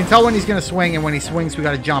 So we can tell when he's going to swing, and when he swings, we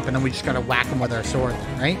got to jump, and then we just got to whack him with our sword,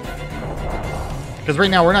 right? Because right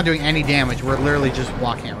now, we're not doing any damage. We're literally just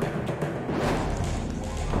walking around.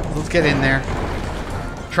 Let's get in there.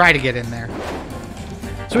 Try to get in there.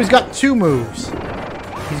 So he's got 2 moves.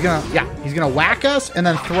 He's gonna whack us and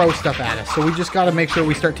then throw stuff at us. So we just gotta make sure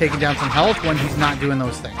we start taking down some health when he's not doing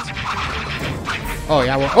those things. Oh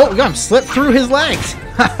yeah, well, oh, we got him slip through his legs.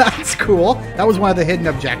 That's cool. That was one of the hidden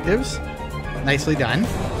objectives. Nicely done.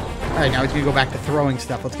 All right, now he's gonna go back to throwing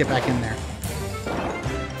stuff. Let's get back in there.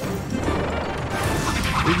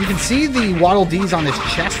 You can see the Waddle Dees on his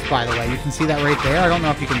chest, by the way. You can see that right there. I don't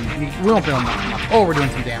know if you can. We won't be able to knock him off. Oh, we're doing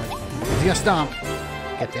some damage. He's gonna stomp.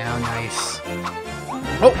 Get down, nice.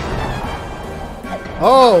 Oh!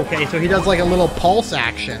 Oh, okay, so he does like a little pulse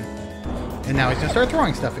action. And now he's going to start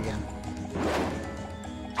throwing stuff again.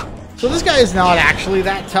 So this guy is not actually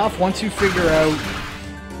that tough once you figure out...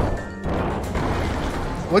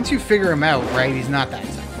 Once you figure him out, right, he's not that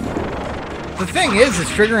tough. The thing is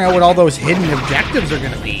figuring out what all those hidden objectives are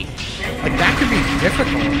going to be. Like, that could be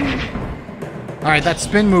difficult. Alright, that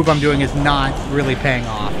spin move I'm doing is not really paying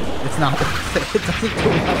off. It's not worth it. It doesn't do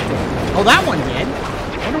enough. Oh, that one did.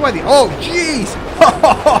 I wonder why the... Oh, jeez!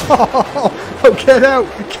 Oh, get out!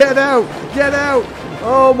 Get out! Get out!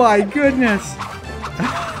 Oh, my goodness!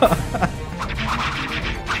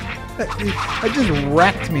 That just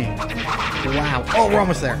wrecked me. Wow. Oh, we're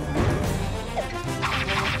almost there.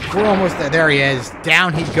 We're almost there. There he is.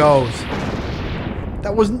 Down he goes.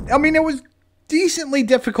 That was... I mean, it was decently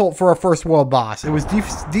difficult for a first world boss. It was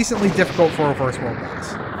decently difficult for a first world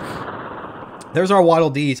boss. There's our Waddle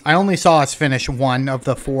Dees. I only saw us finish 1 of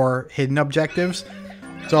the 4 hidden objectives.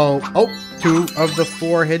 So, 2 of the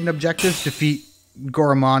 4 hidden objectives defeat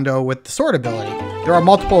Gorimondo with the sword ability. There are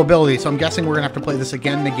multiple abilities, so I'm guessing we're going to have to play this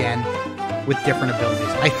again and again with different abilities.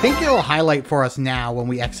 I think it'll highlight for us now when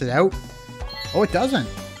we exit out. Oh, it doesn't.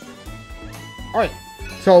 Alright,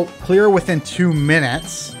 so clear within 2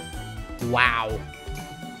 minutes. Wow.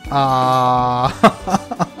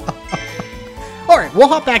 Alright, we'll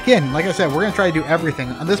hop back in. Like I said, we're going to try to do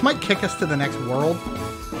everything. This might kick us to the next world,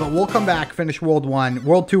 but we'll come back, finish World 1.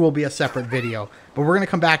 World 2 will be a separate video, but we're going to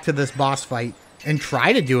come back to this boss fight and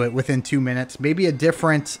try to do it within 2 minutes. Maybe a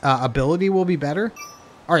different ability will be better.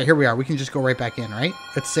 Alright, here we are. We can just go right back in, right?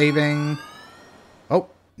 It's saving... Oh,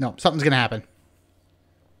 no, something's going to happen.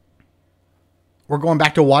 We're going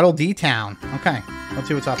back to Waddle Dee Town. Okay, let's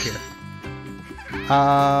see what's up here.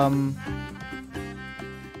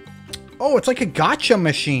 Oh, it's like a gacha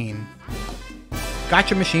machine.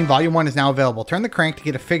 Gacha machine volume 1 is now available. Turn the crank to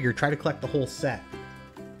get a figure. Try to collect the whole set.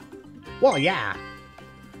 Well, yeah.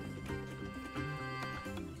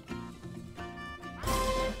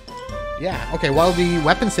 Yeah, okay, while the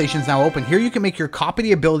weapon station is now open, here you can make your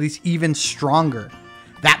copy abilities even stronger.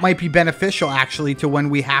 That might be beneficial, actually, to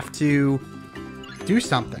when we have to do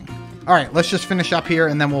something. All right, let's just finish up here,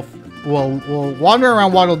 and then we'll we'll wander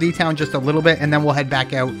around Waddle Dee Town just a little bit, and then we'll head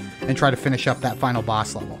back out and try to finish up that final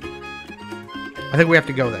boss level. I think we have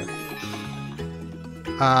to go there.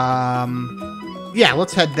 Yeah,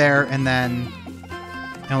 let's head there, and then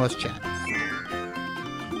let's chat.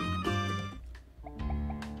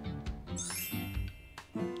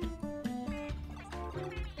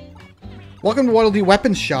 Welcome to Waddle Dee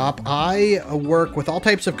Weapons Shop. I work with all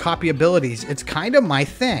types of copy abilities. It's kind of my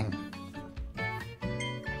thing.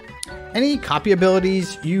 Any copy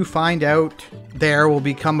abilities you find out there will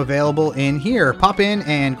become available in here. Pop in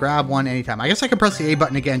and grab one anytime. I guess I can press the A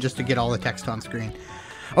button again just to get all the text on screen.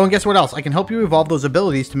 Oh, and guess what else? I can help you evolve those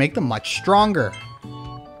abilities to make them much stronger.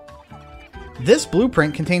 This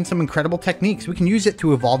blueprint contains some incredible techniques. We can use it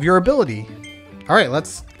to evolve your ability. All right,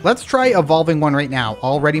 let's try evolving one right now.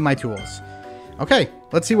 I'll ready my tools. Okay,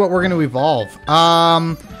 let's see what we're going to evolve.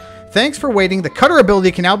 Thanks for waiting. The cutter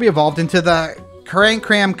ability can now be evolved into the Crank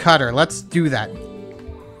Cram Cutter. Let's do that.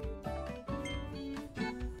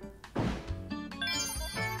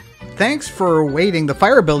 Thanks for waiting. The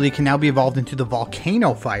fire ability can now be evolved into the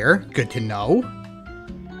Volcano Fire. Good to know.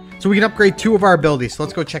 So we can upgrade 2 of our abilities. So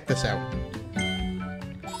let's go check this out.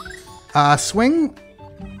 Swing.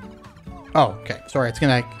 Oh, okay. Sorry, it's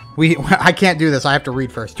gonna... I can't do this. I have to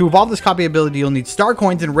read first. To evolve this copy ability, you'll need star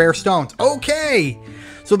coins and rare stones. Okay!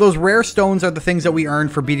 So those rare stones are the things that we earn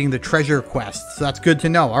for beating the treasure quest. So that's good to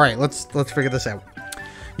know. All right, let's figure this out.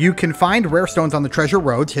 You can find rare stones on the treasure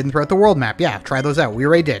roads hidden throughout the world map. Yeah, try those out. We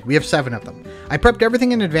already did. We have 7 of them. I prepped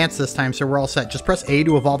everything in advance this time, so we're all set. Just press A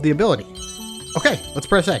to evolve the ability. Okay, let's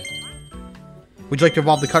press A. Would you like to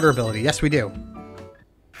evolve the cutter ability? Yes, we do.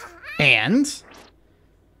 And...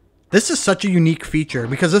 this is such a unique feature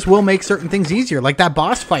because this will make certain things easier. Like that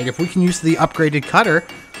boss fight, if we can use the upgraded cutter,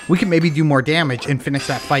 we can maybe do more damage and finish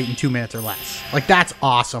that fight in 2 minutes or less. Like that's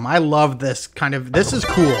awesome. I love this kind of, this is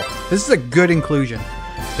cool. This is a good inclusion.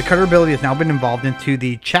 The cutter ability has now been evolved into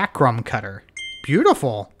the Chakram Cutter.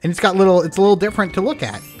 Beautiful. And it's a little different to look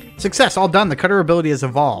at. Success, all done. The cutter ability has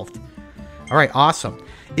evolved. All right, awesome.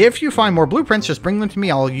 If you find more blueprints, just bring them to me.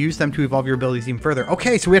 I'll use them to evolve your abilities even further.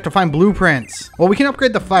 Okay, so we have to find blueprints. Well, we can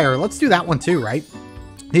upgrade the fire. Let's do that one too, right?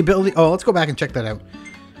 The ability... oh, let's go back and check that out.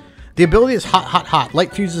 The ability is hot, hot, hot.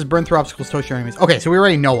 Light fuses, burn through obstacles, toast your enemies. Okay, so we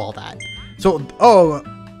already know all that. So, oh...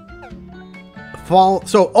 fall...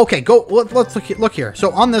 so, okay, go... let's look here.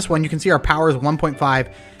 So on this one, you can see our power is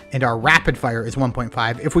 1.5 and our rapid fire is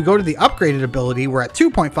 1.5. If we go to the upgraded ability, we're at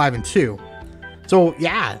 2.5 and 2. So,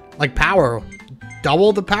 yeah, like power...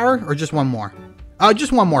 double the power or just one more?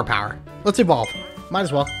 Just one more power. Let's evolve. Might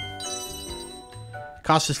as well.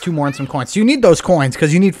 Costs us 2 more and some coins. So you need those coins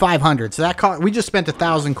because you need 500. So that we just spent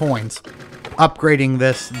 1,000 coins upgrading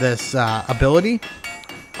this ability.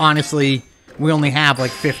 Honestly, we only have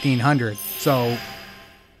like 1,500. So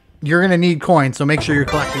you're gonna need coins. So make sure you're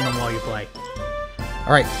collecting them while you play.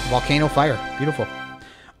 All right, Volcano Fire. Beautiful.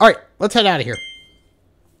 All right, let's head out of here.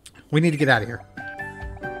 We need to get out of here.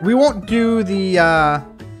 We won't do the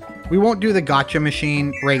gotcha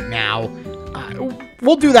machine right now.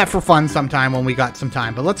 We'll do that for fun sometime when we got some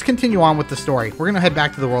time. But let's continue on with the story. We're gonna head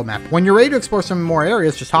back to the world map. When you're ready to explore some more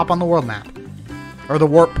areas, just hop on the world map, or the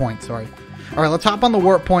warp point. Sorry. All right, let's hop on the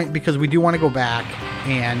warp point because we do want to go back.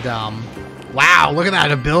 And wow, look at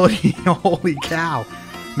that ability! Holy cow!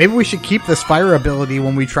 Maybe we should keep this fire ability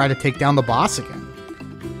when we try to take down the boss again.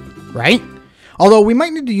 Right? Although, we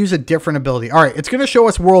might need to use a different ability. Alright, it's going to show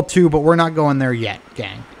us World 2, but we're not going there yet,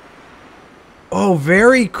 gang. Oh,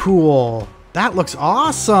 very cool. That looks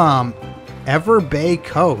awesome. Ever Bay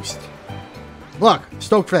Coast. Look,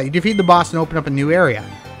 stoked for that. You defeat the boss and open up a new area.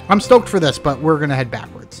 I'm stoked for this, but we're going to head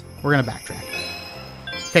backwards. We're going to backtrack.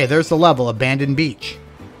 Okay, there's the level, Abandoned Beach.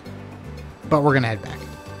 But we're going to head back.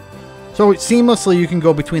 So, seamlessly, you can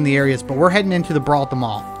go between the areas, but we're heading into the Brawl at the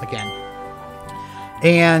Mall again.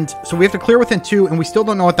 And so we have to clear within 2, and we still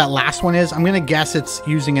don't know what that last one is. I'm going to guess it's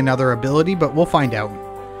using another ability, but we'll find out.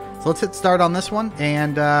 So let's hit start on this one,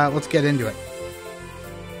 and let's get into it.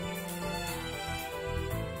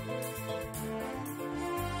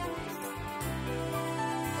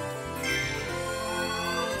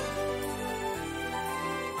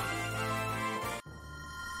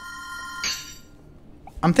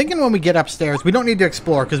 I'm thinking when we get upstairs, we don't need to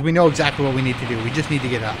explore because we know exactly what we need to do. We just need to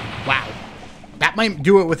get up. Wow. That might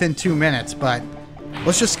do it within 2 minutes, but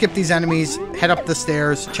let's just skip these enemies, head up the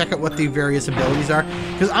stairs, check out what the various abilities are.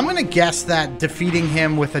 Because I'm going to guess that defeating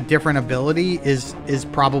him with a different ability is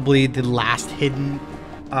probably the last hidden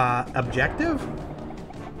objective.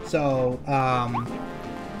 So,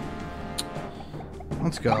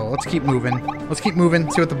 let's go. Let's keep moving. Let's keep moving,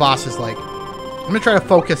 see what the boss is like. I'm going to try to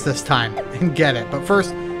focus this time and get it. But first,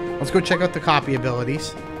 Let's go check out the copy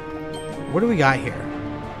abilities. What do we got here?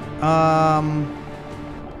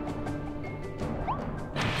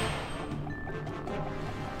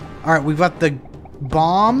 Alright, we've got the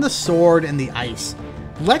bomb, the sword, and the ice.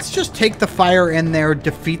 Let's just take the fire in there,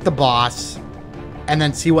 defeat the boss, and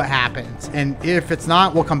then see what happens. And if it's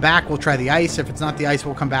not, we'll come back, we'll try the ice. If it's not the ice,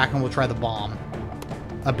 we'll come back and we'll try the bomb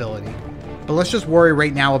ability. But let's just worry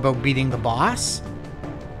right now about beating the boss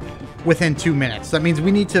within 2 minutes. That means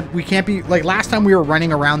we can't be, like last time we were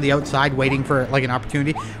running around the outside waiting for like an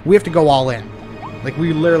opportunity. We have to go all in. Like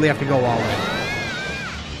we literally have to go all in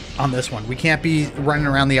on this one. We can't be running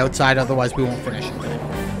around the outside, otherwise we won't finish it.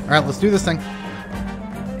 All right, let's do this thing.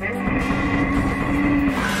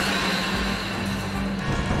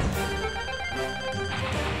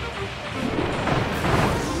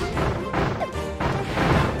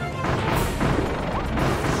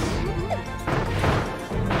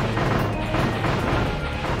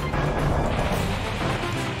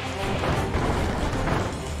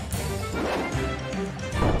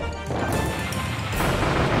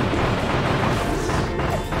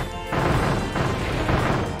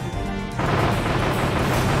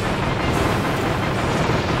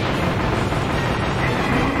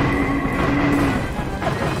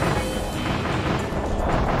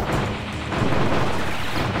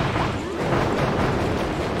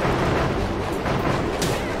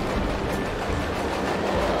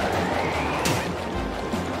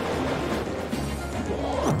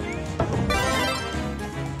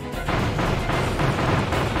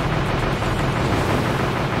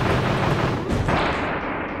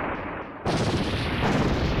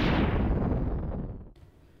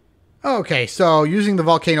 Okay, so using the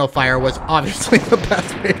volcano fire was obviously the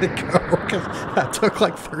best way to go, because that took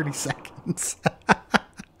like 30 seconds.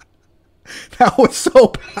 That was so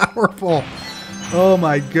powerful. Oh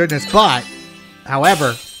my goodness. But,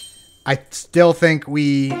 however, I still think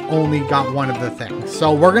we only got one of the things.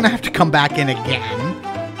 So we're going to have to come back in again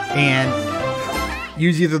and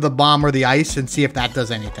use either the bomb or the ice and see if that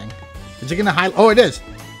does anything. Is it going to highlight? Oh, it is.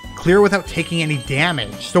 Clear without taking any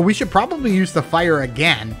damage. So we should probably use the fire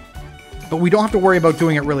again. But we don't have to worry about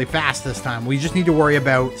doing it really fast this time. We just need to worry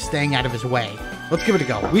about staying out of his way. Let's give it a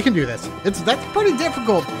go. We can do this. That's pretty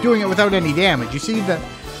difficult doing it without any damage. You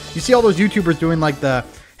see all those YouTubers doing like the,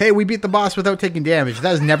 hey, we beat the boss without taking damage.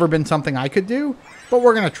 That has never been something I could do, but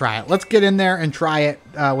we're gonna try it. Let's get in there and try it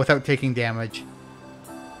without taking damage.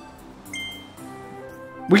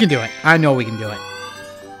 We can do it. I know we can do it.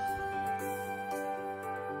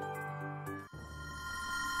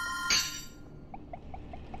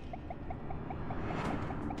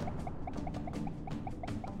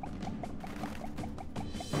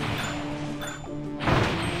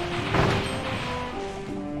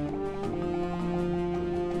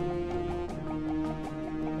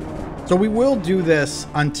 So we will do this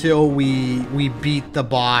until we beat the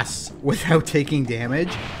boss without taking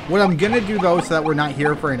damage. What I'm gonna do though, so that we're not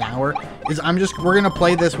here for an hour, is we're gonna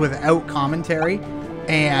play this without commentary,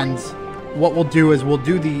 and what we'll do is we'll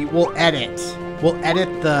edit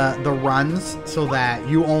the runs so that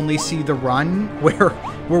you only see the run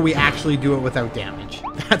where we actually do it without damage.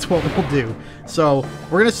 That's what we'll do. So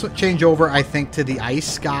we're gonna change over, I think, to the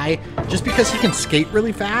ice guy, just because he can skate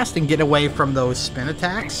really fast and get away from those spin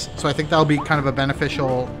attacks. So I think that'll be kind of a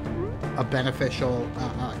beneficial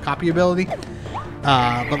copy ability.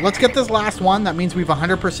 But let's get this last one. That means we've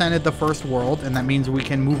 100%ed the first world, and that means we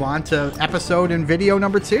can move on to episode and video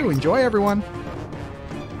number 2. Enjoy, everyone.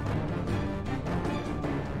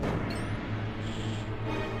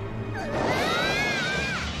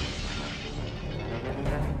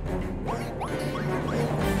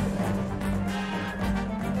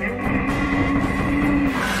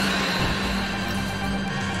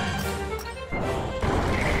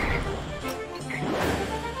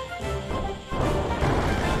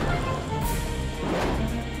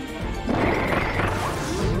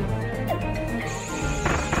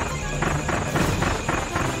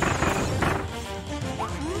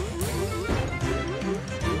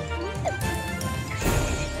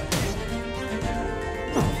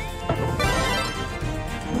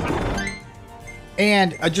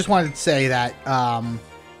 And I just wanted to say that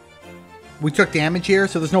we took damage here,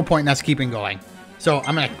 so there's no point in us keeping going. So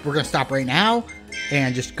we're gonna stop right now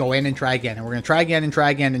and just go in and try again. And we're gonna try again and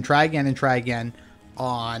try again and try again and try again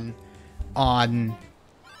on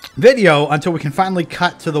video until we can finally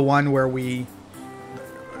cut to the one where we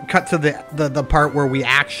cut to the part where we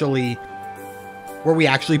actually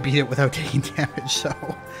beat it without taking damage. So,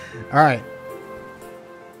 all right.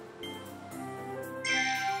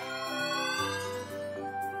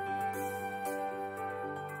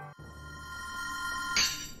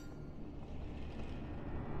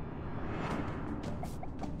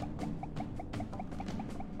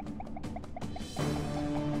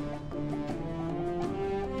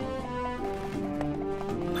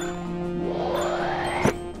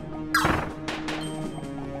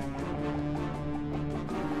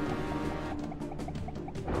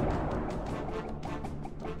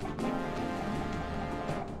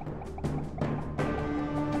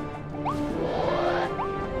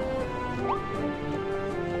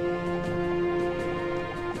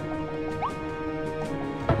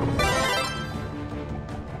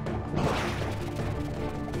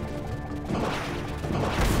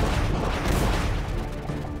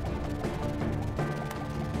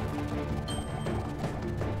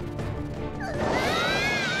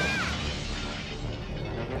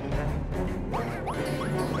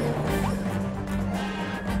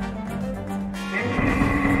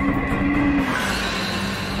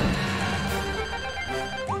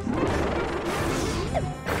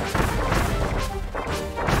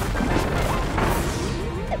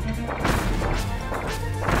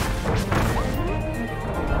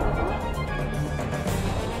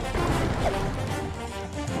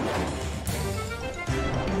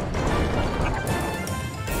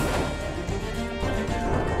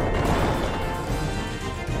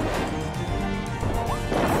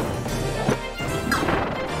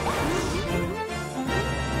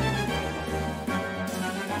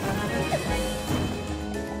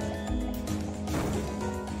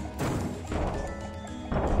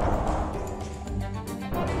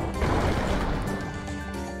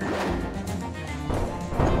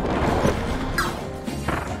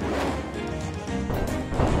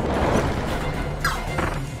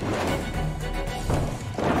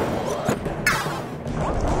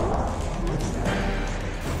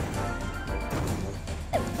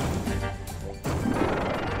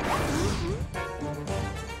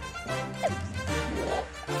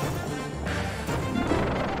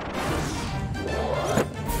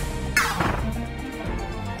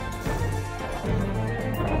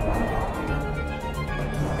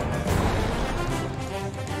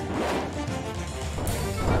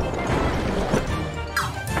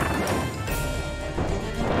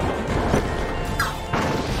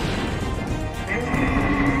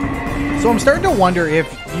 So I'm starting to wonder if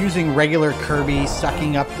using regular Kirby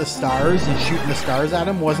sucking up the stars and shooting the stars at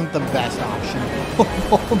him wasn't the best option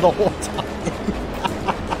the whole time.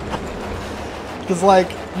 Because,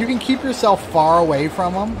 like, you can keep yourself far away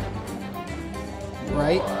from him,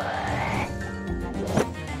 right?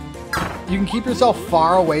 You can keep yourself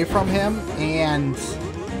far away from him and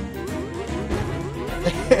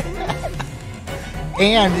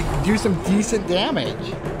and do some decent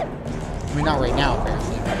damage. I mean, not right now, apparently.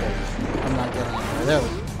 I'm not getting anywhere. There we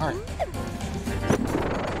go. Alright.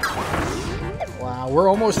 Wow, we're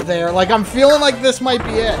almost there. Like, I'm feeling like this might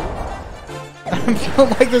be it. I'm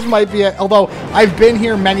feeling like this might be it. Although, I've been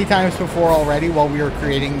here many times before already while we were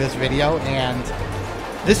creating this video, and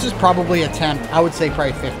this is probably attempt, I would say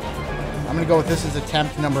probably 50. I'm going to go with this as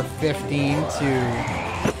attempt number 15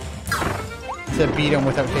 to beat him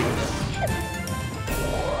without taking damage.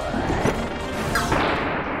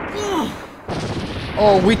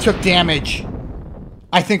 Oh, we took damage.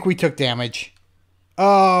 I think we took damage.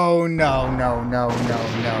 Oh, no, no, no,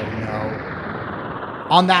 no, no, no.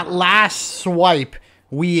 On that last swipe,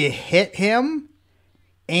 we hit him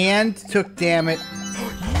and took damage.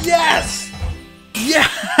 Yes!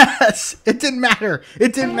 Yes! It didn't matter.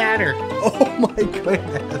 It didn't matter. Oh, my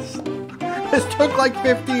goodness. This took like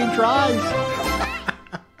 15 tries.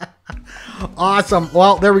 Awesome.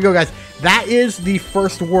 Well, there we go, guys. That is the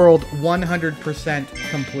first world 100%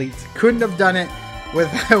 complete. Couldn't have done it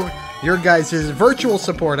without your guys' virtual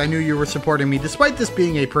support. I knew you were supporting me despite this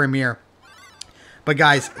being a premiere. But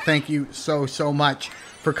guys, thank you so, so much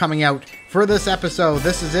for coming out for this episode.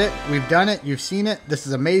 This is it. We've done it. You've seen it. This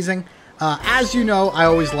is amazing. As you know, I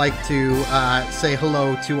always like to say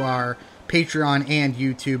hello to our Patreon and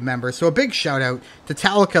YouTube members. So a big shout out to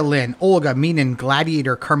Tallica, Lynn, Olga, Menin,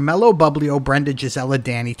 Gladiator, Carmelo, Bubblyeo, Brenda, Gisella,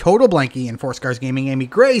 Danni, TotalBlank, and Four Scars Gaming, Aimee,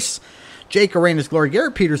 Grace, Jake, ErnasGlory,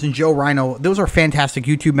 Garrett, Peters, and Joe Rhino. Those are fantastic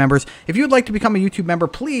YouTube members. If you would like to become a YouTube member,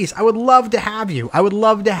 please, I would love to have you. I would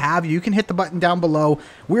love to have you. You can hit the button down below.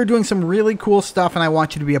 We're doing some really cool stuff, and I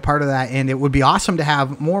want you to be a part of that, and it would be awesome to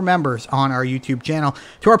have more members on our YouTube channel.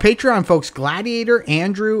 To our Patreon folks, Gladiator,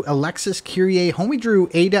 Andrew, Alexis, Kyrie, Homie Drew,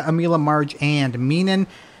 Ada, Amila, Marge, and Menin.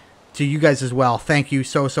 To you guys as well, thank you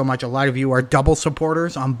so, so much. A lot of you are double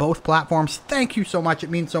supporters on both platforms. Thank you so much. It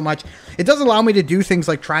means so much. It does allow me to do things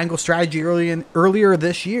like Triangle Strategy earlier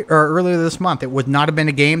this year, or earlier this month. It would not have been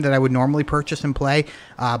a game that I would normally purchase and play,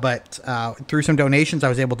 but through some donations, I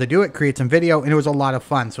was able to do it, create some video, and it was a lot of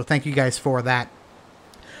fun. So thank you guys for that.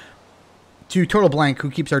 To TotalBlank,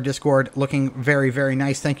 who keeps our Discord looking very, very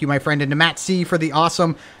nice. Thank you, my friend. And to MattC for the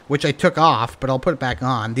awesome, which I took off, but I'll put it back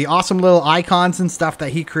on, the awesome little icons and stuff that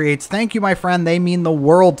he creates. Thank you, my friend. They mean the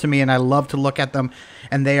world to me, and I love to look at them,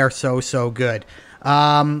 and they are so, so good.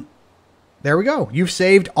 There we go. You've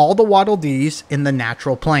saved all the Waddle Dees in the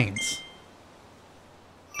natural plains.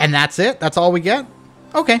 And that's it? That's all we get?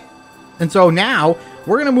 Okay. And so now,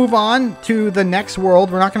 we're going to move on to the next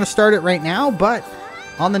world. We're not going to start it right now, but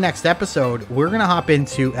on the next episode, we're going to hop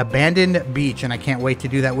into Abandoned Beach, and I can't wait to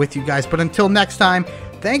do that with you guys. But until next time,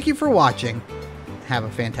 thank you for watching. Have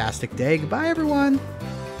a fantastic day. Goodbye, everyone.